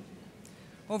need.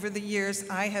 Over the years,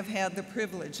 I have had the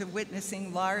privilege of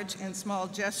witnessing large and small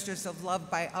gestures of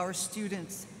love by our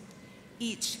students,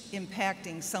 each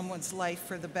impacting someone's life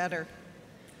for the better.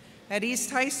 At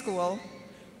East High School,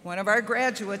 one of our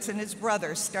graduates and his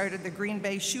brother started the Green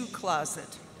Bay Shoe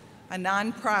Closet, a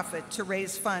nonprofit to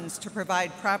raise funds to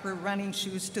provide proper running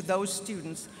shoes to those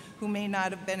students who may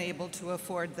not have been able to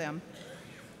afford them.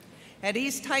 At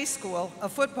East High School, a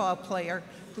football player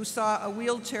who saw a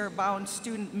wheelchair-bound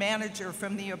student manager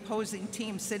from the opposing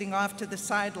team sitting off to the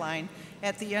sideline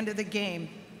at the end of the game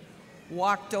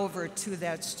walked over to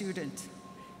that student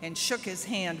and shook his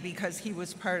hand because he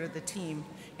was part of the team,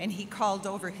 and he called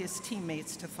over his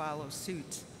teammates to follow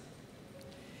suit.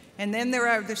 And then there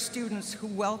are the students who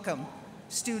welcome,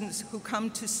 students who come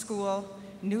to school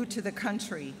new to the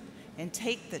country and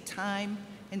take the time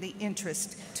and the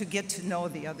interest to get to know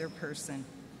the other person.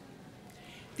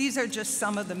 These are just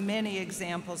some of the many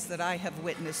examples that I have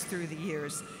witnessed through the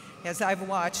years as I've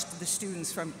watched the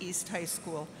students from East High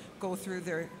School go through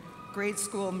their grade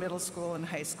school, middle school, and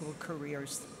high school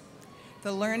careers.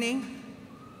 The learning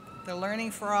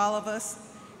for all of us,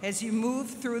 as you move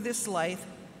through this life,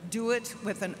 do it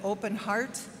with an open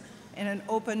heart and an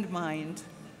open mind,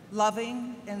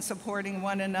 loving and supporting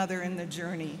one another in the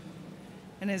journey.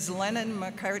 And as Lennon and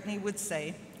McCartney would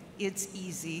say, it's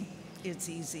easy, it's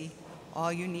easy.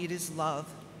 All you need is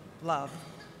love, love.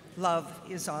 Love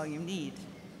is all you need.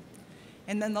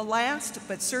 And then the last,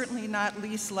 but certainly not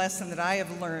least lesson that I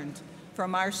have learned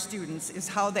from our students is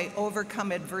how they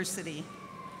overcome adversity.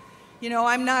 You know,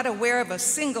 I'm not aware of a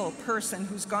single person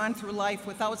who's gone through life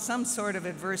without some sort of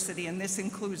adversity, and this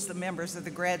includes the members of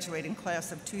the graduating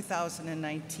class of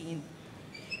 2019.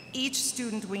 Each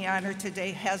student we honor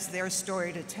today has their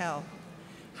story to tell,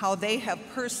 how they have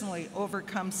personally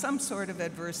overcome some sort of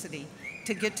adversity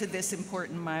to get to this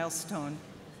important milestone.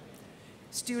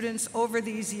 Students, over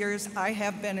these years, I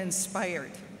have been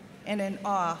inspired and in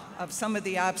awe of some of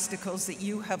the obstacles that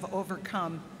you have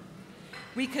overcome.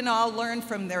 We can all learn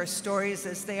from their stories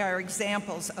as they are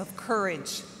examples of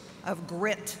courage, of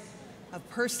grit, of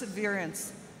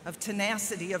perseverance, of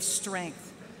tenacity, of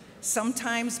strength,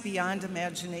 sometimes beyond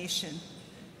imagination,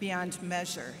 beyond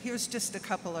measure. Here's just a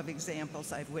couple of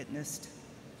examples I've witnessed.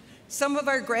 Some of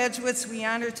our graduates we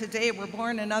honor today were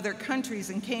born in other countries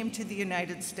and came to the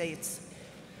United States.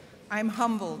 I'm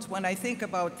humbled when I think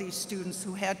about these students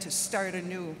who had to start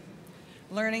anew,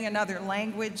 learning another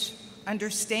language,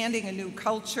 understanding a new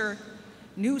culture,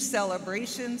 new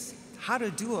celebrations, how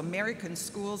to do American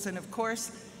schools, and of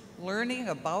course, learning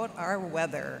about our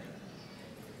weather,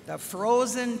 the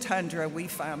frozen tundra we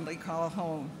fondly call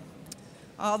home,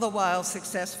 all the while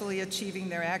successfully achieving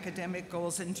their academic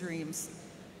goals and dreams.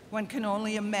 One can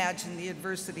only imagine the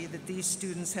adversity that these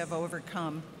students have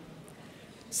overcome.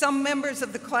 Some members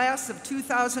of the class of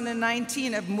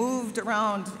 2019 have moved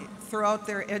around throughout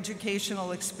their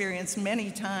educational experience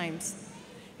many times.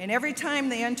 And every time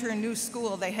they enter a new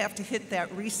school, they have to hit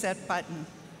that reset button,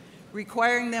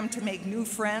 requiring them to make new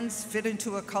friends, fit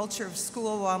into a culture of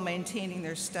school while maintaining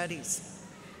their studies.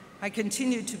 I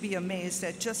continue to be amazed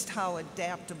at just how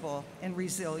adaptable and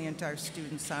resilient our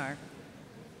students are.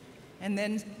 And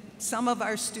then some of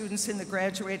our students in the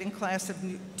graduating class of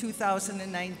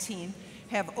 2019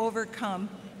 have overcome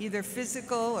either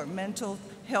physical or mental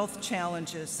health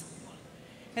challenges.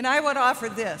 And I would offer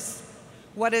this.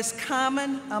 What is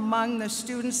common among the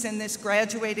students in this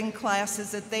graduating class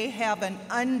is that they have an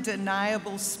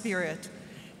undeniable spirit,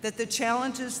 that the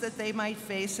challenges that they might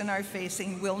face and are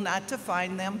facing will not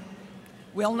define them,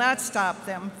 will not stop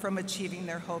them from achieving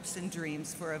their hopes and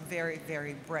dreams for a very,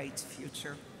 very bright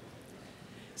future.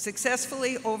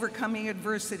 Successfully overcoming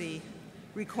adversity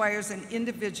requires an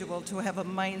individual to have a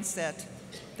mindset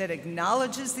that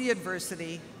acknowledges the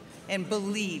adversity and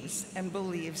believes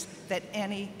that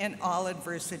any and all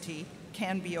adversity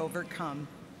can be overcome.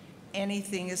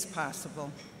 Anything is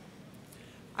possible.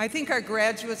 I think our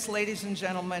graduates, ladies and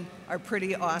gentlemen, are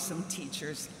pretty awesome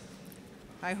teachers.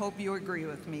 I hope you agree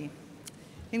with me.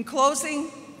 In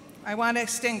closing, I want to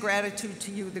extend gratitude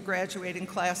to you, the graduating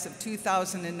class of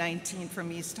 2019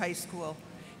 from East High School.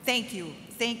 Thank you.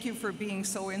 Thank you for being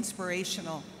so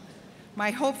inspirational.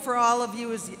 My hope for all of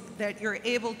you is that you're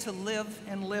able to live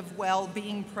and live well,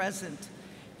 being present,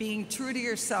 being true to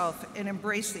yourself, and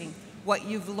embracing what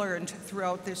you've learned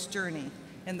throughout this journey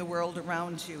and the world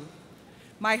around you.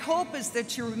 My hope is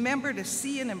that you remember to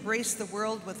see and embrace the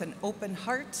world with an open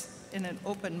heart and an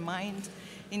open mind,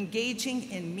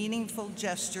 engaging in meaningful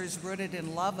gestures rooted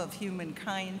in love of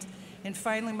humankind. And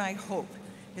finally, my hope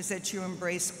is that you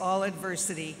embrace all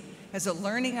adversity as a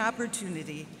learning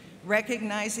opportunity,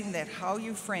 recognizing that how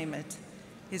you frame it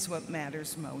is what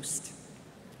matters most.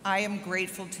 I am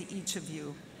grateful to each of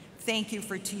you. Thank you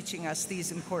for teaching us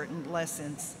these important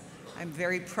lessons. I'm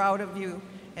very proud of you,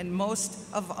 and most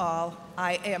of all,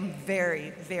 I am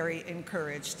very, very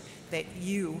encouraged that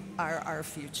you are our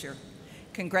future.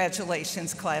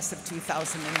 Congratulations, class of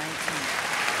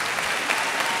 2019.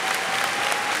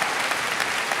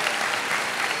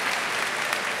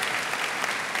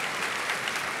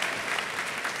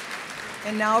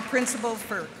 And now, Principal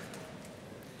Firk.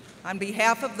 On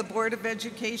behalf of the Board of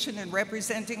Education and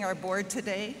representing our board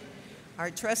today, our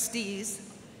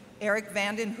trustees, Eric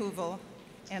Vanden Heuvel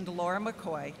and Laura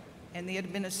McCoy, and the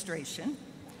administration,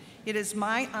 it is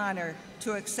my honor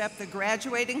to accept the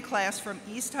graduating class from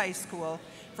East High School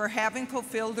for having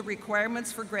fulfilled the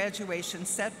requirements for graduation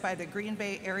set by the Green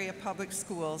Bay Area Public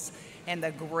Schools and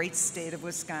the great state of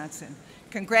Wisconsin.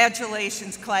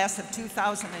 Congratulations, class of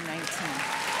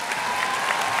 2019.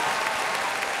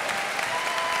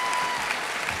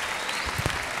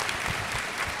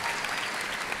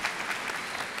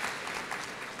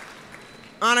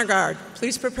 Honor Guard,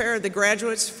 please prepare the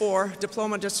graduates for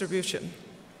diploma distribution.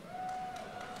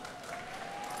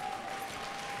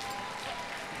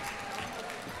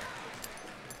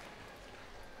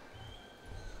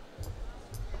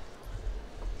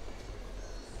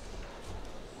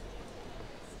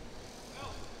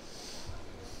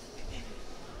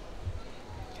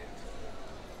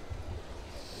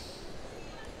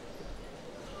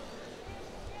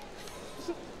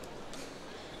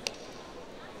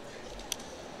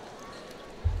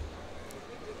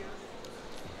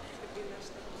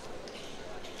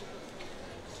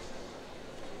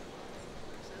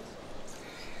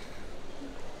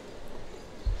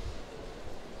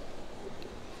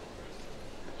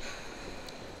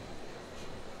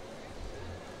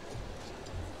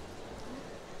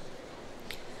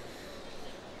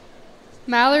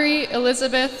 Mallory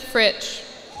Elizabeth Fritsch.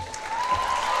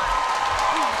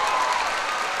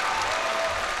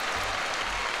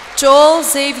 Joel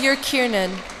Xavier Kiernan.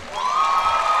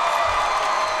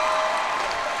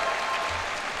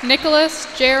 Nicholas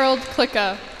Gerald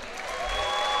Klicka.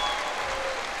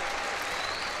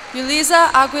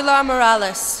 Yuliza Aguilar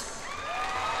Morales.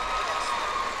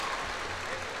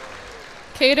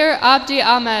 Kader Abdi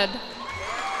Ahmed.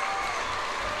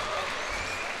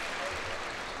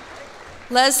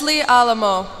 Leslie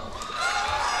Alamo.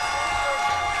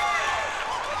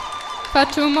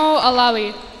 Fatumo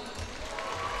Alawi.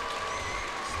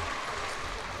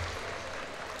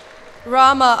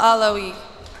 Rama Alawi.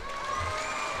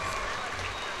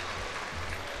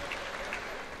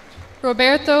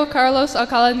 Roberto Carlos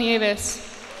Alcala Nieves.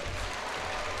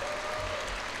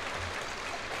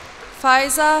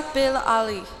 Faiza Bil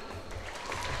Ali.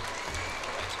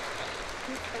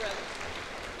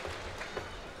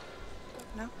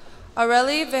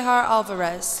 Aurelie Vihar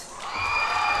Alvarez.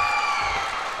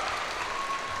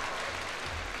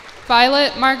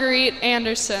 Violet Marguerite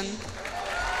Anderson.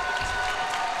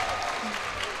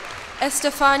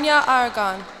 Estefania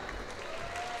Aragon.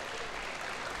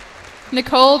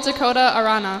 Nicole Dakota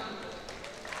Arana.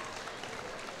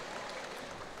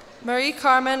 Marie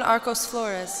Carmen Arcos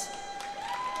Flores.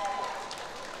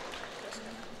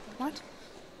 What?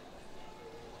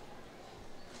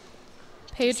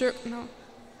 Pedro, no.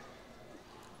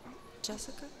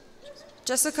 Jessica?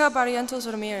 Jessica Barrientos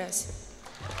Ramirez.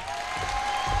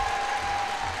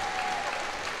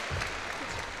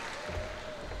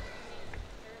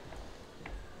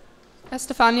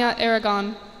 Estefania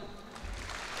Aragon.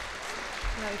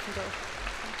 Now you can go.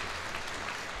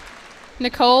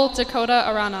 Nicole Dakota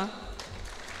Arana.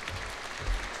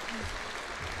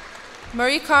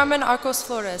 Marie Carmen Arcos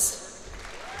Flores.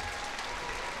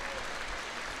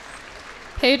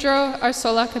 Pedro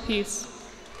Arzola Capiz.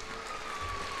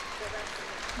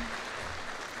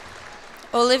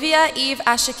 Olivia Eve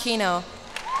Ashikino.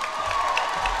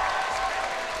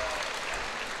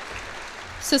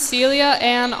 Cecilia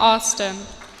Ann Austin.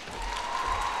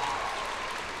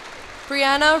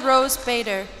 Brianna Rose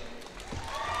Bader.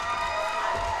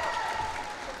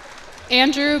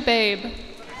 Andrew Babe.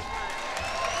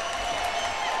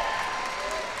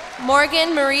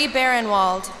 Morgan Marie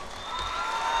Barenwald.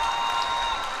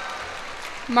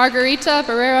 Margarita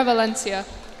Barrera Valencia.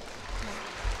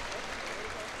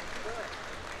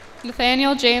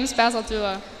 Nathaniel James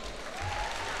Basaldua.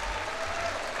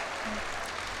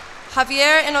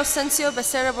 Javier Inocencio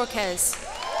Becerra Borquez.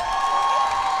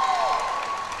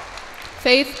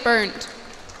 Faith Burnt.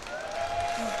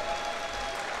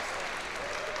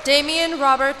 Damian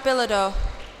Robert Bilodeau.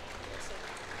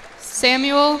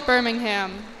 Samuel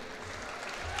Birmingham.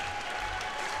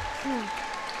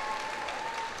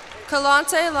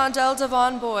 Kalante Londell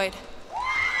Devon Boyd.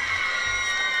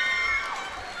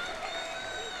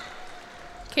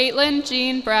 Caitlin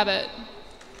Jean Brabbett.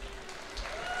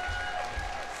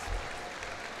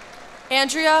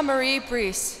 Andrea Marie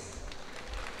Brees.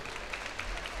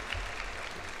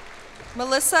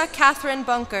 Melissa Catherine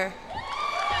Bunker.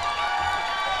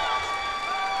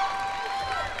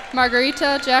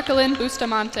 Margarita Jacqueline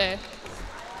Bustamante.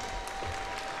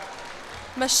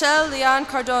 Michelle Leon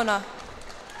Cardona.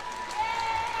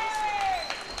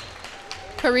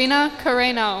 Karina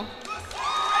Carreno.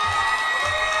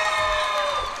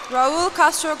 Raul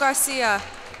Castro Garcia.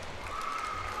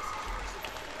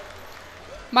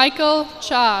 Michael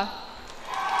Cha.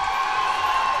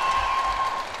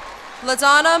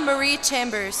 LaDonna Marie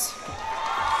Chambers.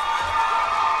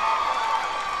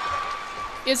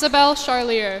 Isabel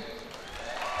Charlier.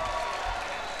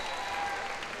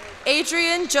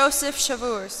 Adrian Joseph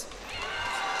Chavours.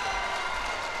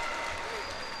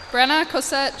 Brenna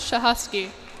Cosette Shahusky.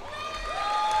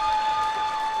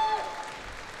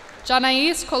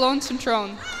 Janais Colon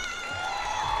Cintron.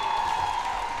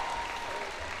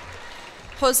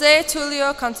 Jose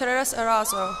Tulio Contreras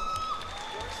Erazo.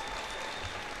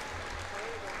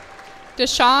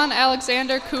 Deshaun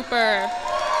Alexander Cooper.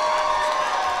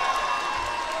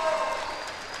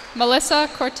 Melissa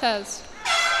Cortez.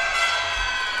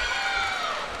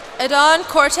 Adon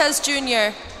Cortez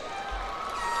Jr.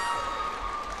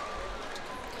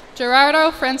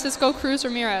 Gerardo Francisco Cruz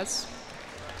Ramirez.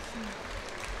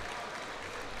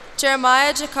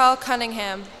 Jeremiah Jacal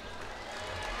Cunningham.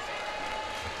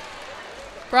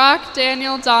 Brock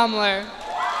Daniel Domler.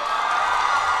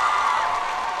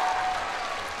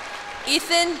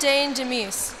 Ethan Dane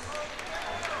Demise.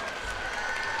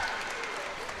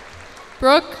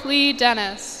 Brooke Lee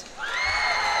Dennis.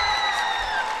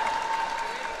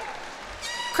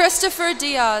 Christopher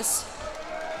Diaz.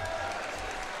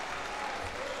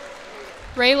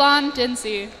 Raylon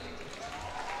Dinsey.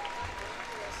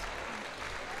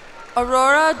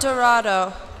 Aurora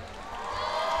Dorado.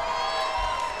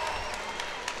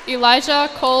 Elijah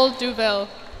Cole Duville.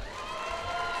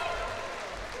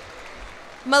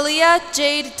 Malia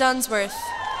Jade Dunsworth.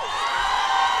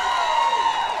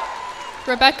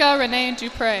 Rebecca Renee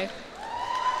Dupre.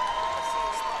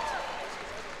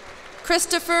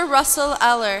 Christopher Russell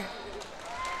Eller.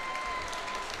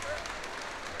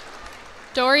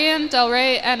 Dorian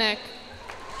Delray Enick.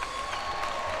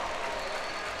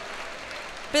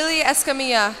 Billy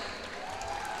Escamilla.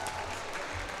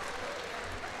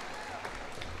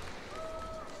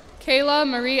 Kayla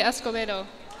Marie Escobedo.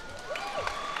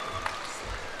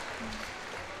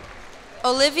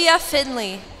 Olivia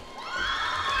Finley.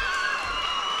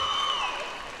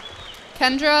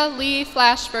 Kendra Lee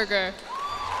Flashberger.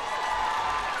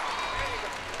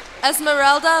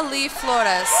 Esmeralda Lee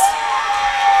Flores.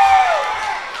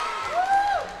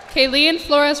 Kayleen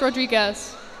Flores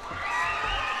Rodriguez.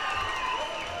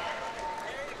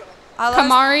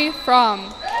 Kamari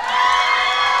From.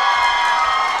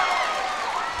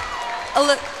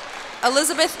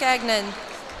 Elizabeth Gagnon.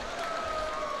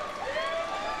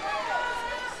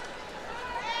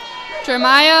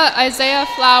 Jeremiah Isaiah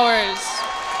Flowers.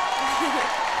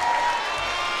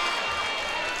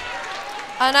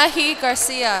 Anahi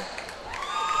Garcia.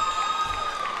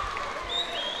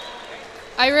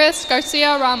 Iris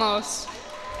Garcia Ramos.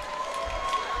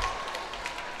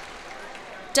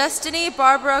 Destiny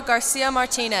Barbara Garcia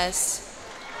Martinez.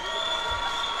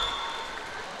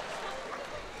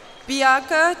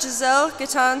 Bianca Giselle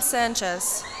Gatan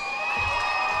Sanchez.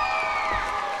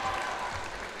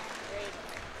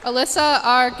 Alyssa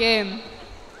R. Game.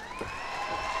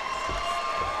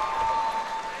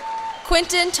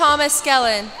 Quinton Thomas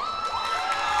Skellen.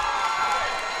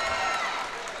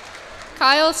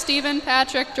 Kyle Stephen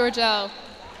Patrick Georgel.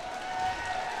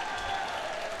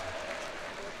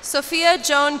 Sophia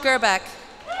Joan Gerbeck.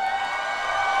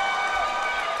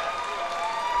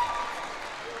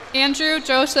 Andrew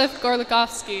Joseph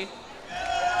Gorlikovsky.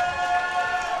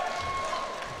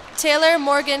 Taylor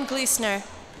Morgan Gleesner.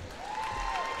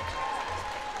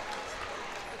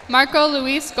 Marco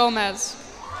Luis Gomez.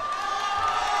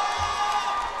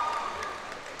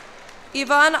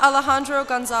 Ivan Alejandro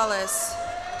Gonzalez.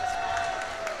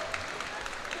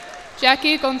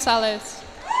 Jackie Gonzalez.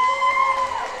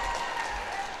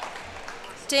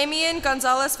 Damian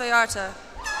Gonzalez Vallarta.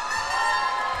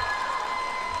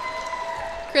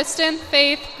 Kristen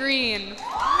Faith Green.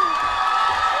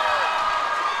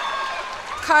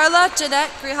 Carla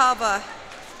Jeanette Grijalba.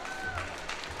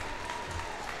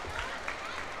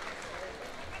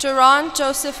 Duran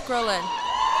Joseph Grolin.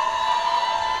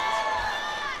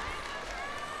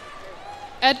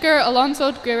 Edgar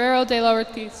Alonso Guerrero de la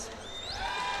Ortiz.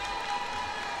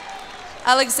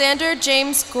 Alexander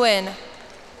James Gwynn.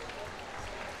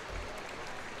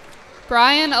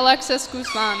 Brian Alexis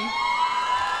Guzman.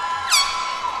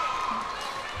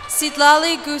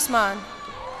 Sidlali Guzman.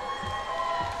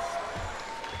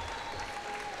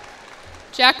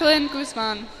 Jacqueline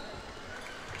Guzman.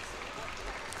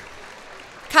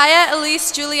 Kaya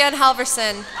Elise Julianne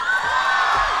Halverson.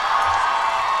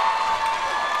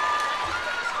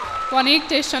 Juanique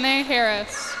Deschanel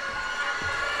Harris.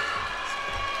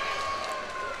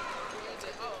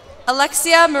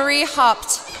 Alexia Marie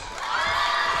Hopt.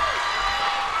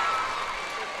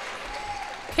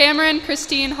 Cameron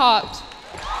Christine Haupt.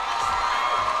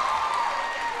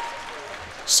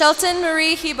 Shelton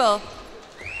Marie Hebel.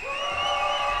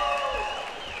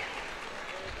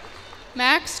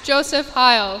 Max Joseph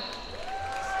Heil.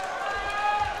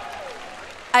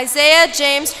 Isaiah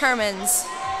James Hermans.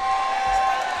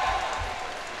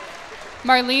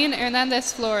 Marlene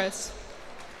Hernandez Flores.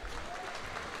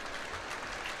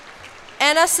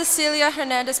 Ana Cecilia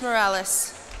Hernandez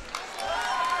Morales.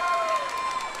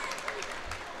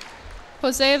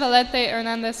 Jose Valente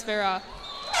Hernandez Vera.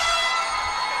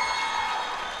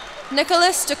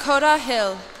 Nicholas Dakota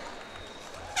Hill.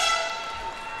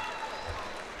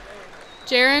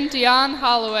 Jaron Dion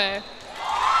Holloway.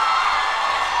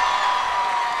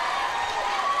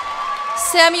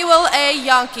 Samuel A.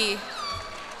 Yonke.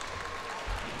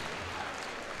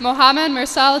 Mohammed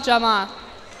Mursal Jama.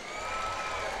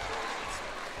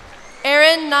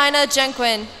 Erin Nina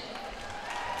Jenquin.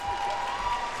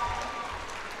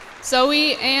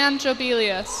 Zoe Ann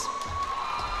Jobelius.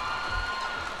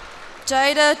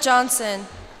 Jida Johnson.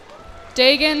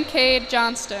 Dagan Cade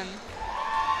Johnston.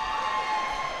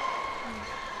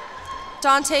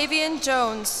 Dontavian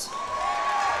Jones.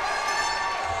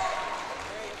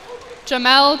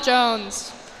 Jamel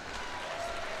Jones.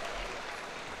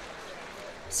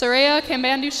 Soraya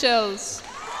Kambandu Shills.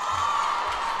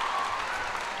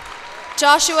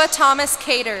 Joshua Thomas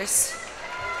Caters.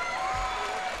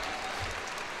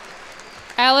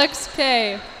 Alex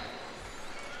Kay.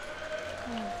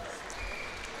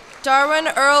 Darwin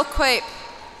Earl Quape.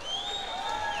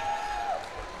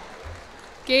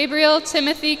 Gabriel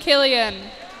Timothy Killian.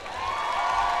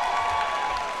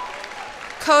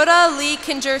 Coda Lee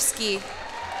Kinjerski.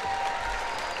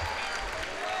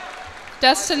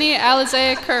 Destiny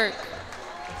Alizea Kirk.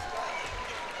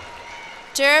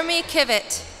 Jeremy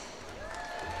Kivett.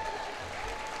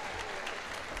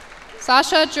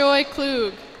 Sasha Joy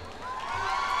Klug.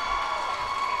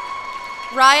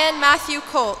 Ryan Matthew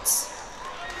Colts.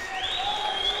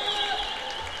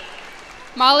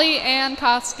 Molly Ann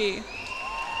Koski.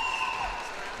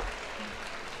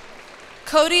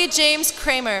 Cody James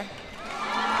Kramer.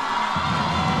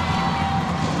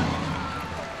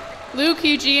 Luke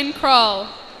Eugene Krull.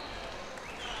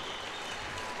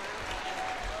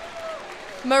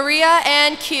 Maria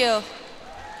Ann Keel.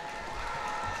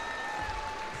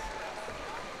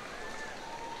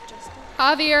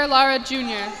 Javier Lara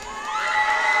Jr.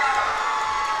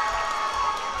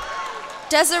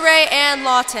 Desiree Ann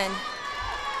Lawton.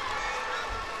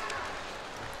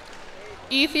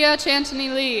 Ethia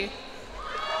Chantony Lee.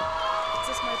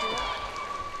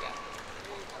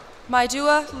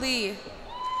 Maidua Lee.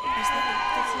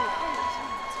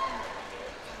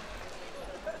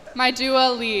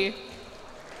 Maidua Lee.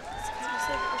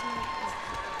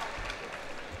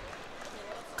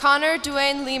 Connor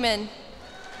Duane Lehman.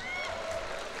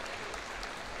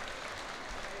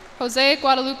 Jose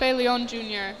Guadalupe Leon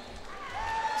Jr.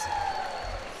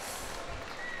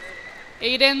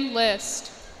 Aiden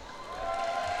List.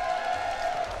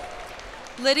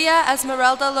 Lydia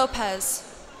Esmeralda Lopez.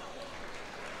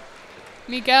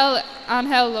 Miguel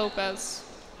Angel Lopez.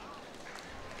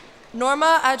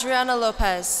 Norma Adriana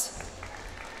Lopez.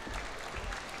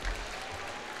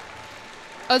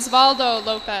 Osvaldo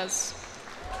Lopez.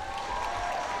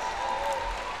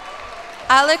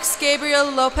 Alex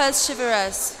Gabriel Lopez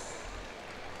Chivarez.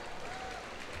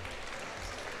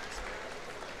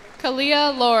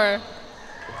 Kalia Lore.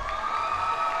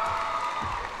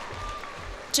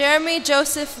 Jeremy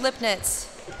Joseph Lipnitz.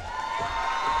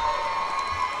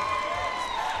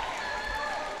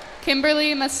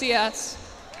 Kimberly Macias.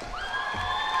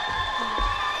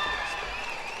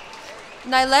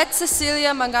 Nilette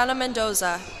Cecilia Mangana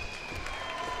Mendoza.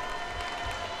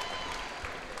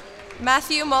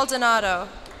 Matthew Maldonado.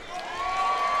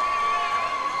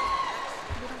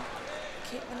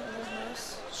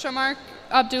 Shamark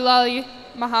Abdullahi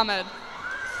Muhammad.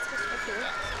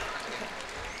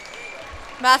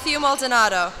 Matthew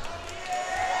Maldonado.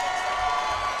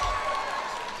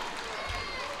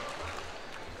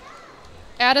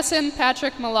 Addison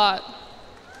Patrick Malott.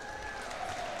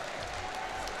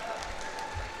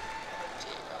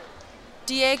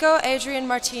 Diego Adrian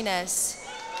Martinez.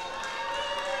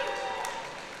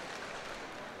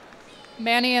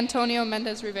 Manny Antonio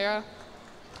Mendez Rivera.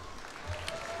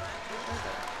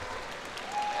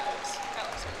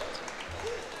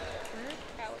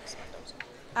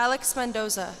 Alex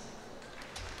Mendoza.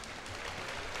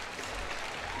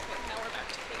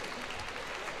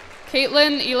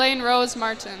 Caitlin Elaine Rose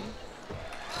Martin.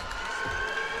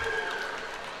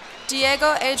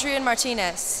 Diego Adrian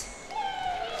Martinez.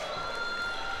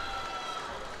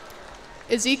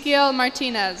 Ezekiel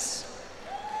Martinez.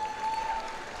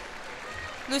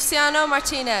 Luciano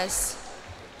Martinez.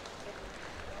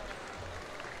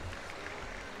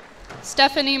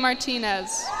 Stephanie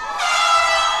Martinez.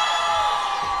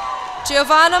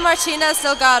 Giovanna Martinez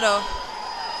Delgado.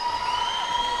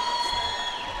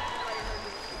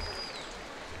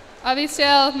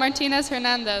 Avisel Martinez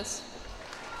Hernandez.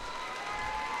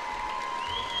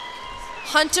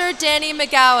 Hunter Danny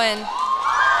McGowan.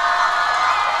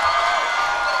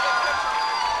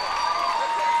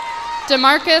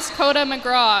 Demarcus Coda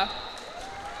McGraw.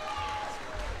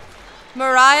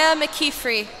 Mariah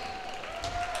McKeefrey.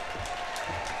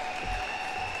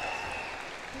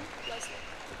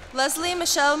 Leslie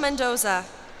Michelle Mendoza.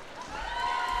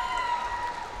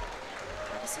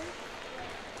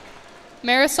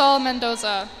 Marisol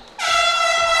Mendoza.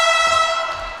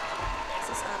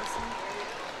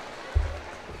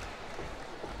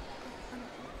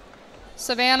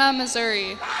 Savannah,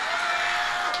 Missouri.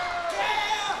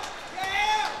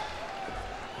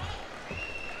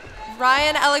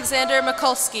 Ryan Alexander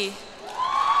Mikulski.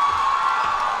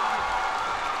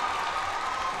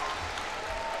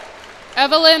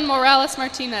 Evelyn Morales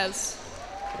Martinez.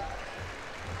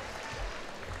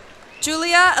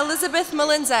 Julia Elizabeth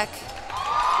Malinzek.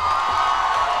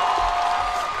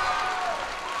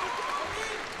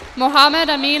 Mohammed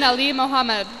Amin Ali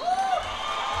Mohammed.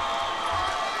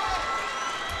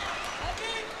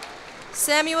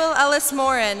 Samuel Ellis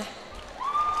Morin.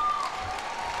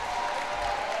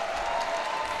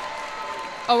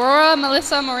 Aurora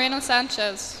Melissa Moreno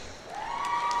Sanchez.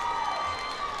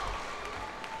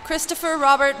 Christopher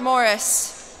Robert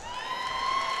Morris.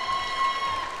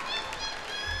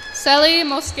 Sally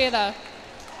Mosqueda.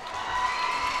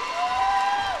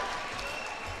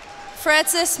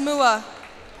 Francis Mua.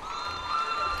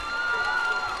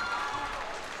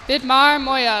 Bidmar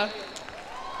Moya.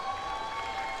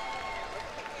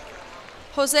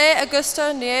 Jose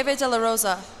Augusto Nieve de la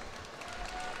Rosa.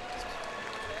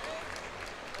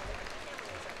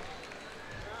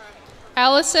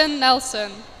 Allison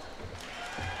Nelson.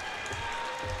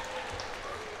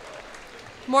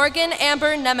 Morgan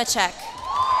Amber Nemechek.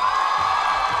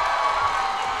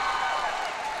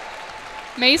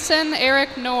 Mason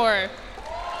Eric Noor.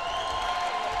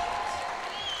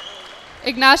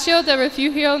 Ignacio de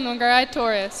Refugio Nungaray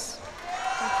Torres.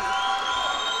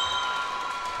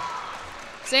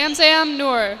 Zamzam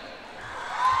Noor.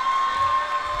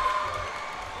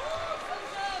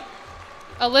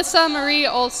 Alyssa Marie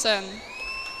Olson.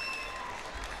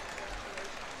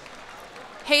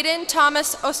 Hayden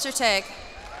Thomas Ostertag.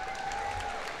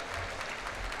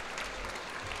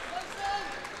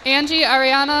 Angie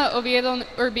Ariana Oviedo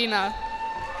Urbina.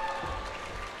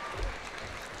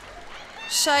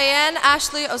 Cheyenne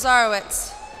Ashley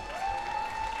Ozarowitz.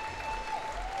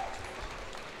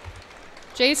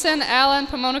 Jason Allen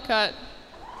Pomonacut.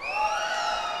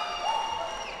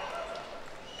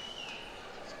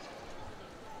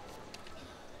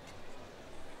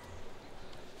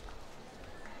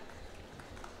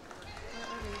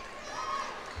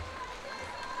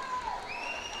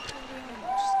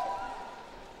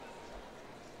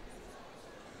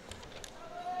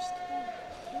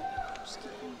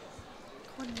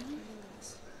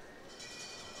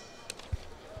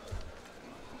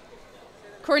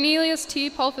 Cornelius T.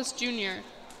 Pulfus Jr.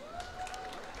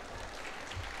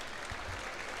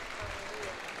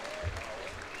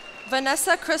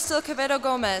 Vanessa Crystal Quevedo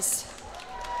Gomez.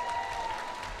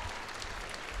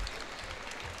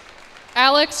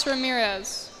 Alex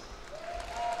Ramirez.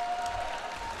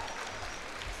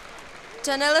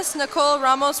 Danelis Nicole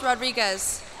Ramos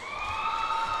Rodriguez.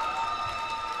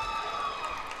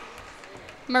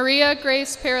 Maria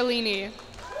Grace Perolini.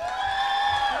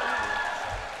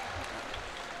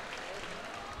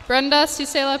 Brenda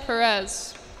Cicela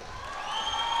Perez.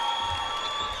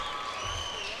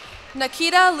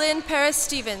 Nikita Lynn Perez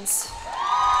Stevens.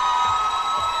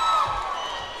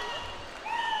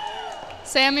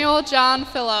 Samuel John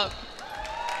Phillip.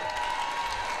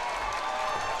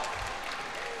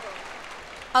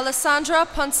 Alessandra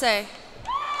Ponce.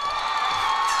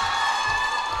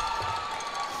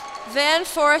 Van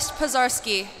Forrest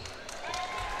Pazarski.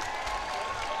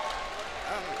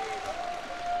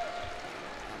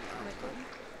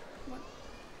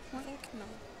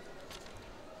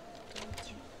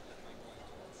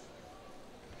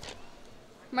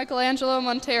 Michelangelo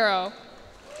Montero.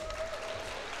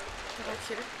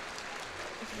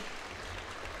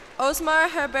 Osmar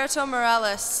Herberto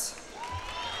Morales.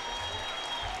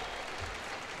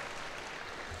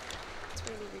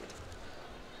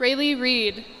 Rayleigh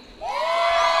Reed.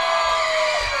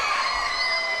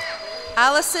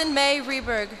 Allison May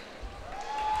Reberg.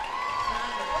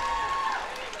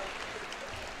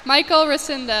 Michael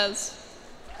Resendez.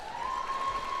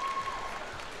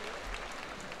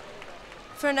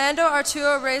 Fernando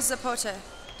Arturo Reyes Zapote.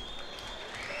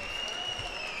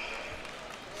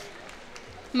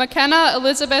 McKenna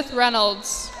Elizabeth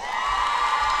Reynolds.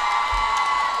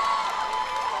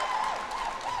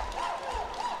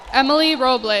 Emily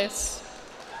Robles.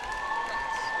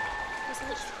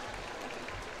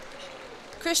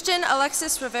 Christian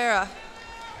Alexis Rivera.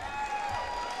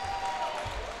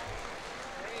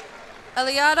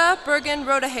 Eliada Bergen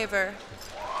Rodehaver.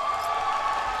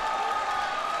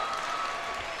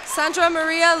 Sandra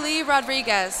Maria Lee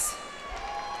Rodriguez.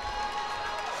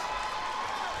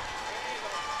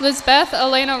 Lisbeth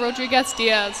Elena Rodriguez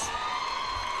Diaz.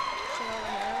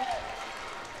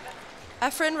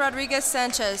 Efren Rodriguez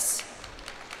Sanchez.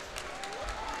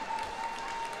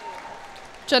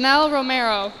 Janelle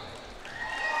Romero.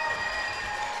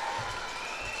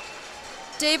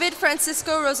 David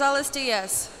Francisco Rosales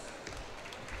Diaz.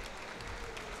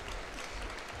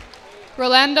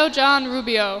 Rolando John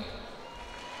Rubio.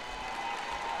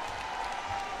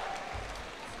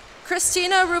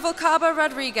 Christina Ruvalcaba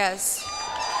Rodriguez.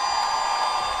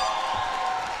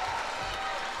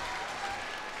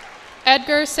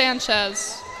 Edgar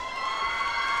Sanchez.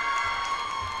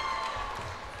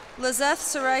 Lizeth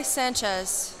Sarai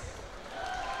Sanchez.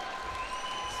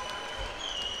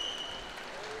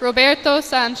 Roberto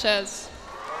Sanchez.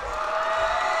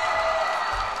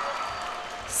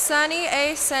 Sani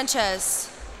A. Sanchez.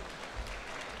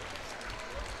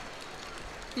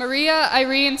 Maria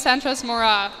Irene Sanchez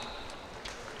Mora.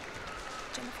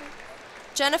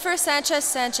 Jennifer Sanchez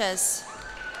Sanchez.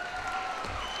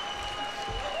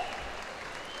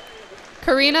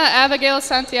 Karina Abigail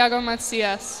Santiago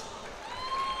Macias.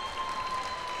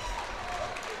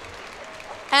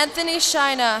 Anthony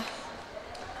Shina.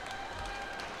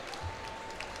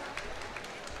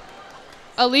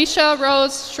 Alicia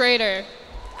Rose Schrader.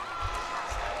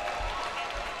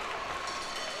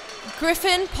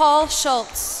 Griffin Paul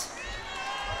Schultz.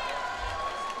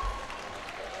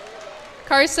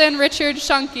 Carson Richard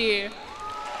Shunky.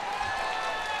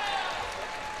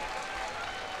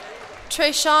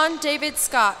 Trayshawn David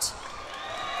Scott.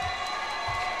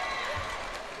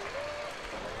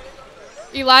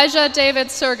 Elijah David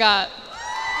Surgat.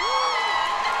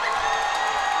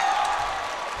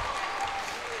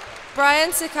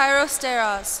 Brian Sicairo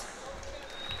Steras.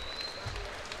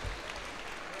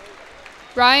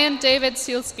 Ryan David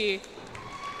Sealski.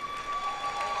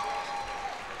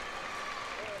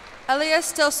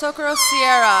 Elias Del Socorro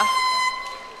Sierra.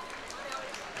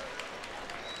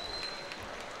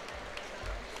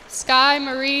 Sky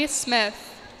Marie Smith.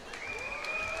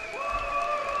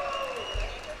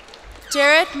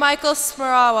 Jarrett Michael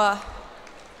Smarawa.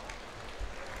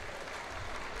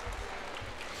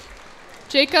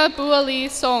 Jacob Buali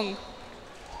Song.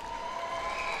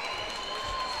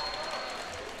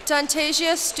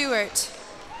 Dantasia Stewart.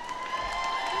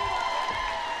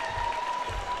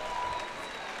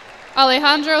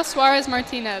 Alejandro Suarez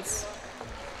Martinez.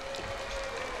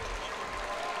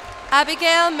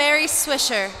 Abigail Mary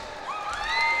Swisher.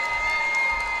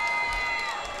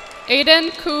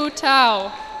 Aiden Ku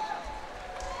Tao.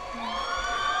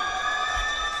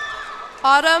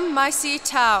 Autumn Maisi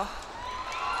Tao.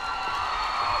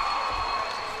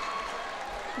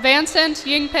 Vincent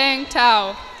Yingpeng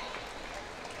Tao.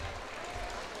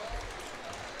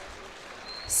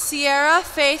 Sierra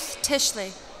Faith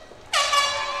Tishley.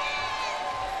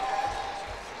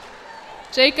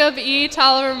 Jacob E.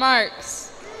 Tolliver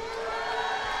Marks.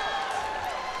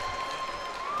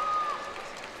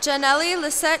 Janelle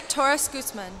Lisette Torres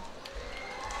Guzman.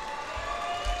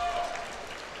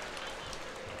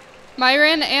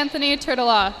 Myron Anthony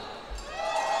Turtala.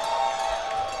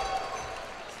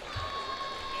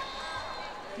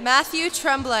 Matthew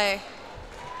Tremblay.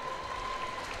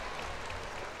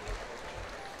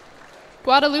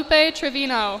 Guadalupe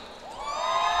Trevino.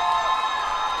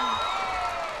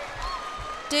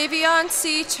 Davion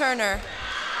C. Turner.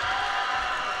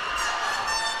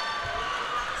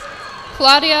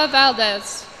 Claudia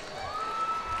Valdez.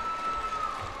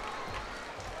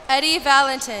 Eddie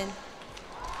Valentin.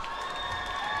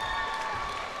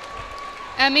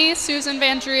 Emmy Susan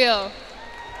Van Driel.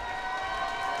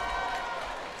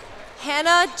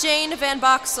 Hannah Jane Van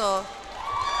Boxel.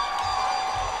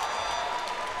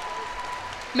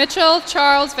 Mitchell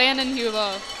Charles Vanden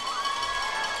Heuvel.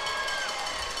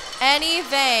 Annie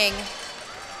Vang.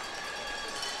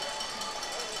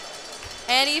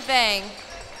 Annie Vang.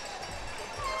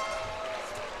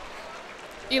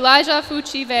 Elijah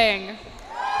Fuchi Vang.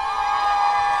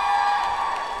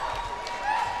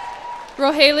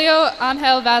 Rogelio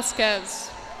Angel Vasquez.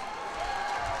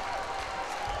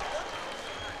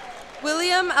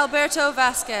 William Alberto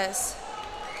Vasquez.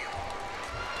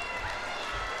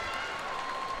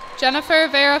 Jennifer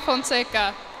Vera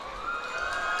Fonseca.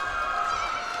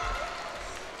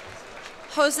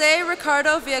 Jose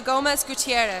Ricardo Villagomez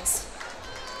Gutierrez.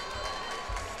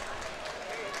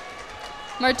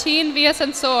 Martin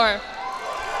Villasenor.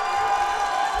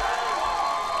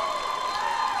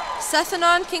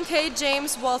 Sethanon Kincaid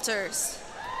James Walters.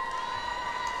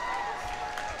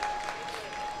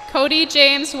 Cody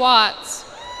James Watts.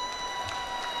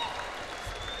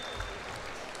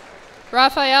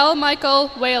 Raphael Michael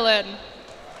Whalen.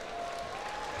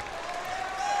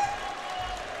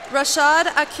 Rashad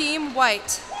Akeem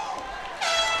White.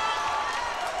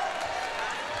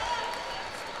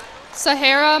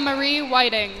 Sahara Marie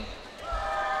Whiting.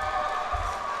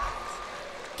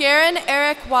 Garen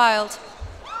Eric Wild.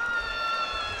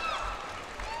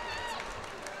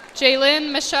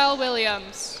 Jalen Michelle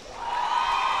Williams.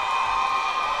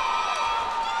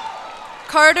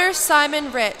 Carter Simon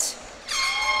Ritt.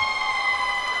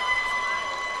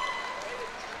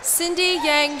 Cindy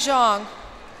Yang Zhang.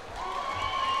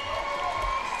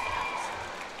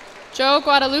 Joe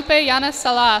Guadalupe Yanis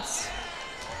Salas.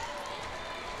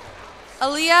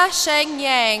 Aliyah Sheng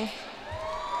Yang.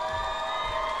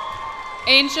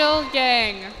 Angel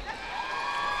Yang.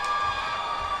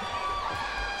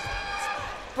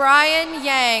 Brian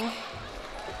Yang.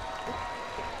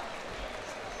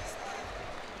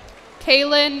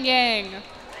 Kaylin Yang.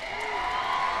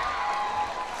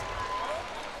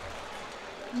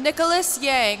 Nicholas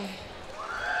Yang.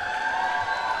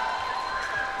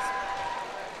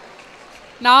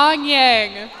 Nong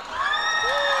Yang.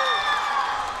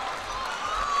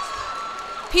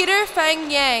 Peter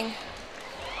Feng Yang.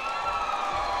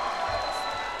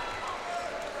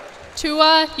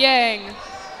 Tua Yang.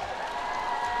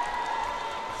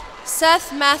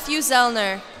 Seth Matthew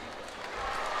Zellner.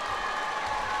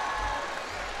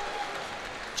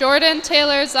 Jordan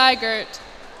Taylor Zygert.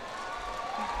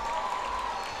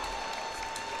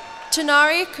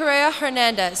 Chinari Correa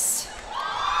Hernandez.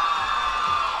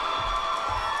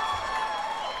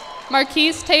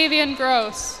 Marquise Tavian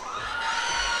Gross.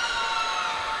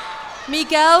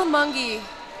 Miguel Mungi.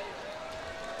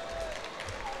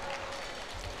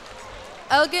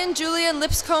 Elgin Julian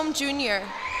Lipscomb Jr.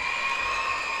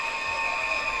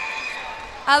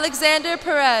 Alexander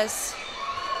Perez.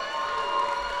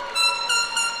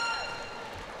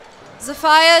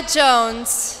 Zephiah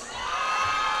Jones.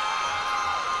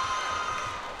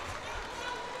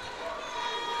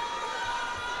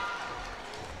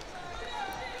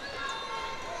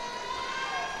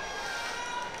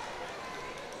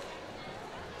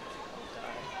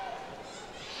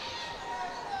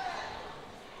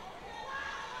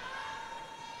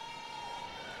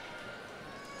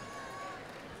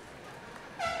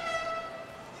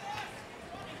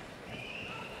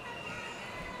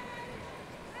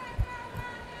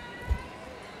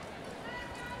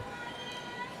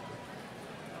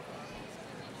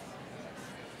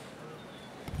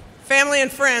 Family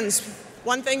and friends,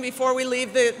 one thing before we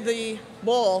leave the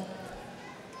bowl.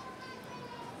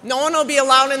 No one will be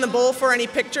allowed in the bowl for any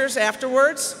pictures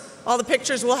afterwards. All the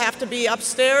pictures will have to be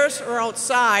upstairs or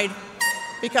outside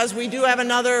because we do have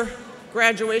another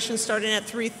graduation starting at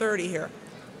 3:30 here.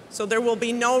 So there will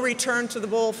be no return to the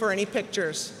bowl for any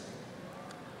pictures.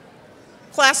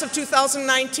 Class of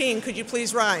 2019, could you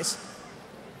please rise?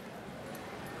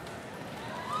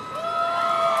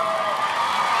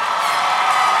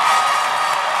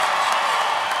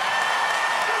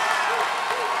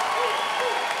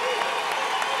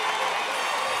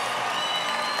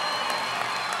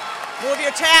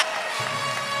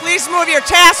 Please move your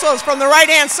tassels from the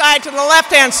right-hand side to the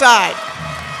left-hand side.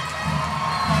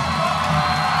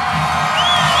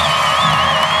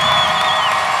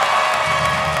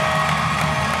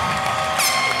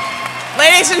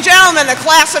 Ladies and gentlemen, the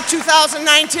class of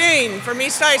 2019 from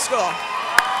East High School.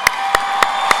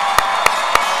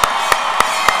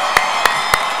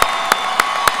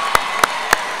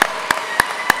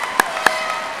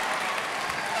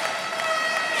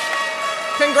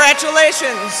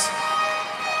 Congratulations.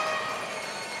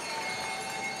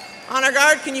 Honor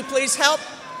Guard, can you please help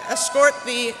escort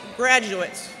the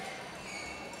graduates?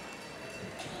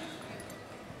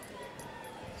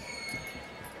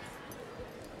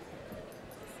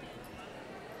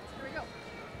 Here we go.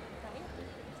 Ready?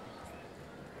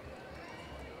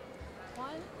 1,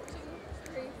 2,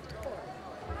 3,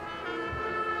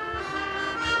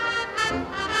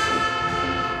 4.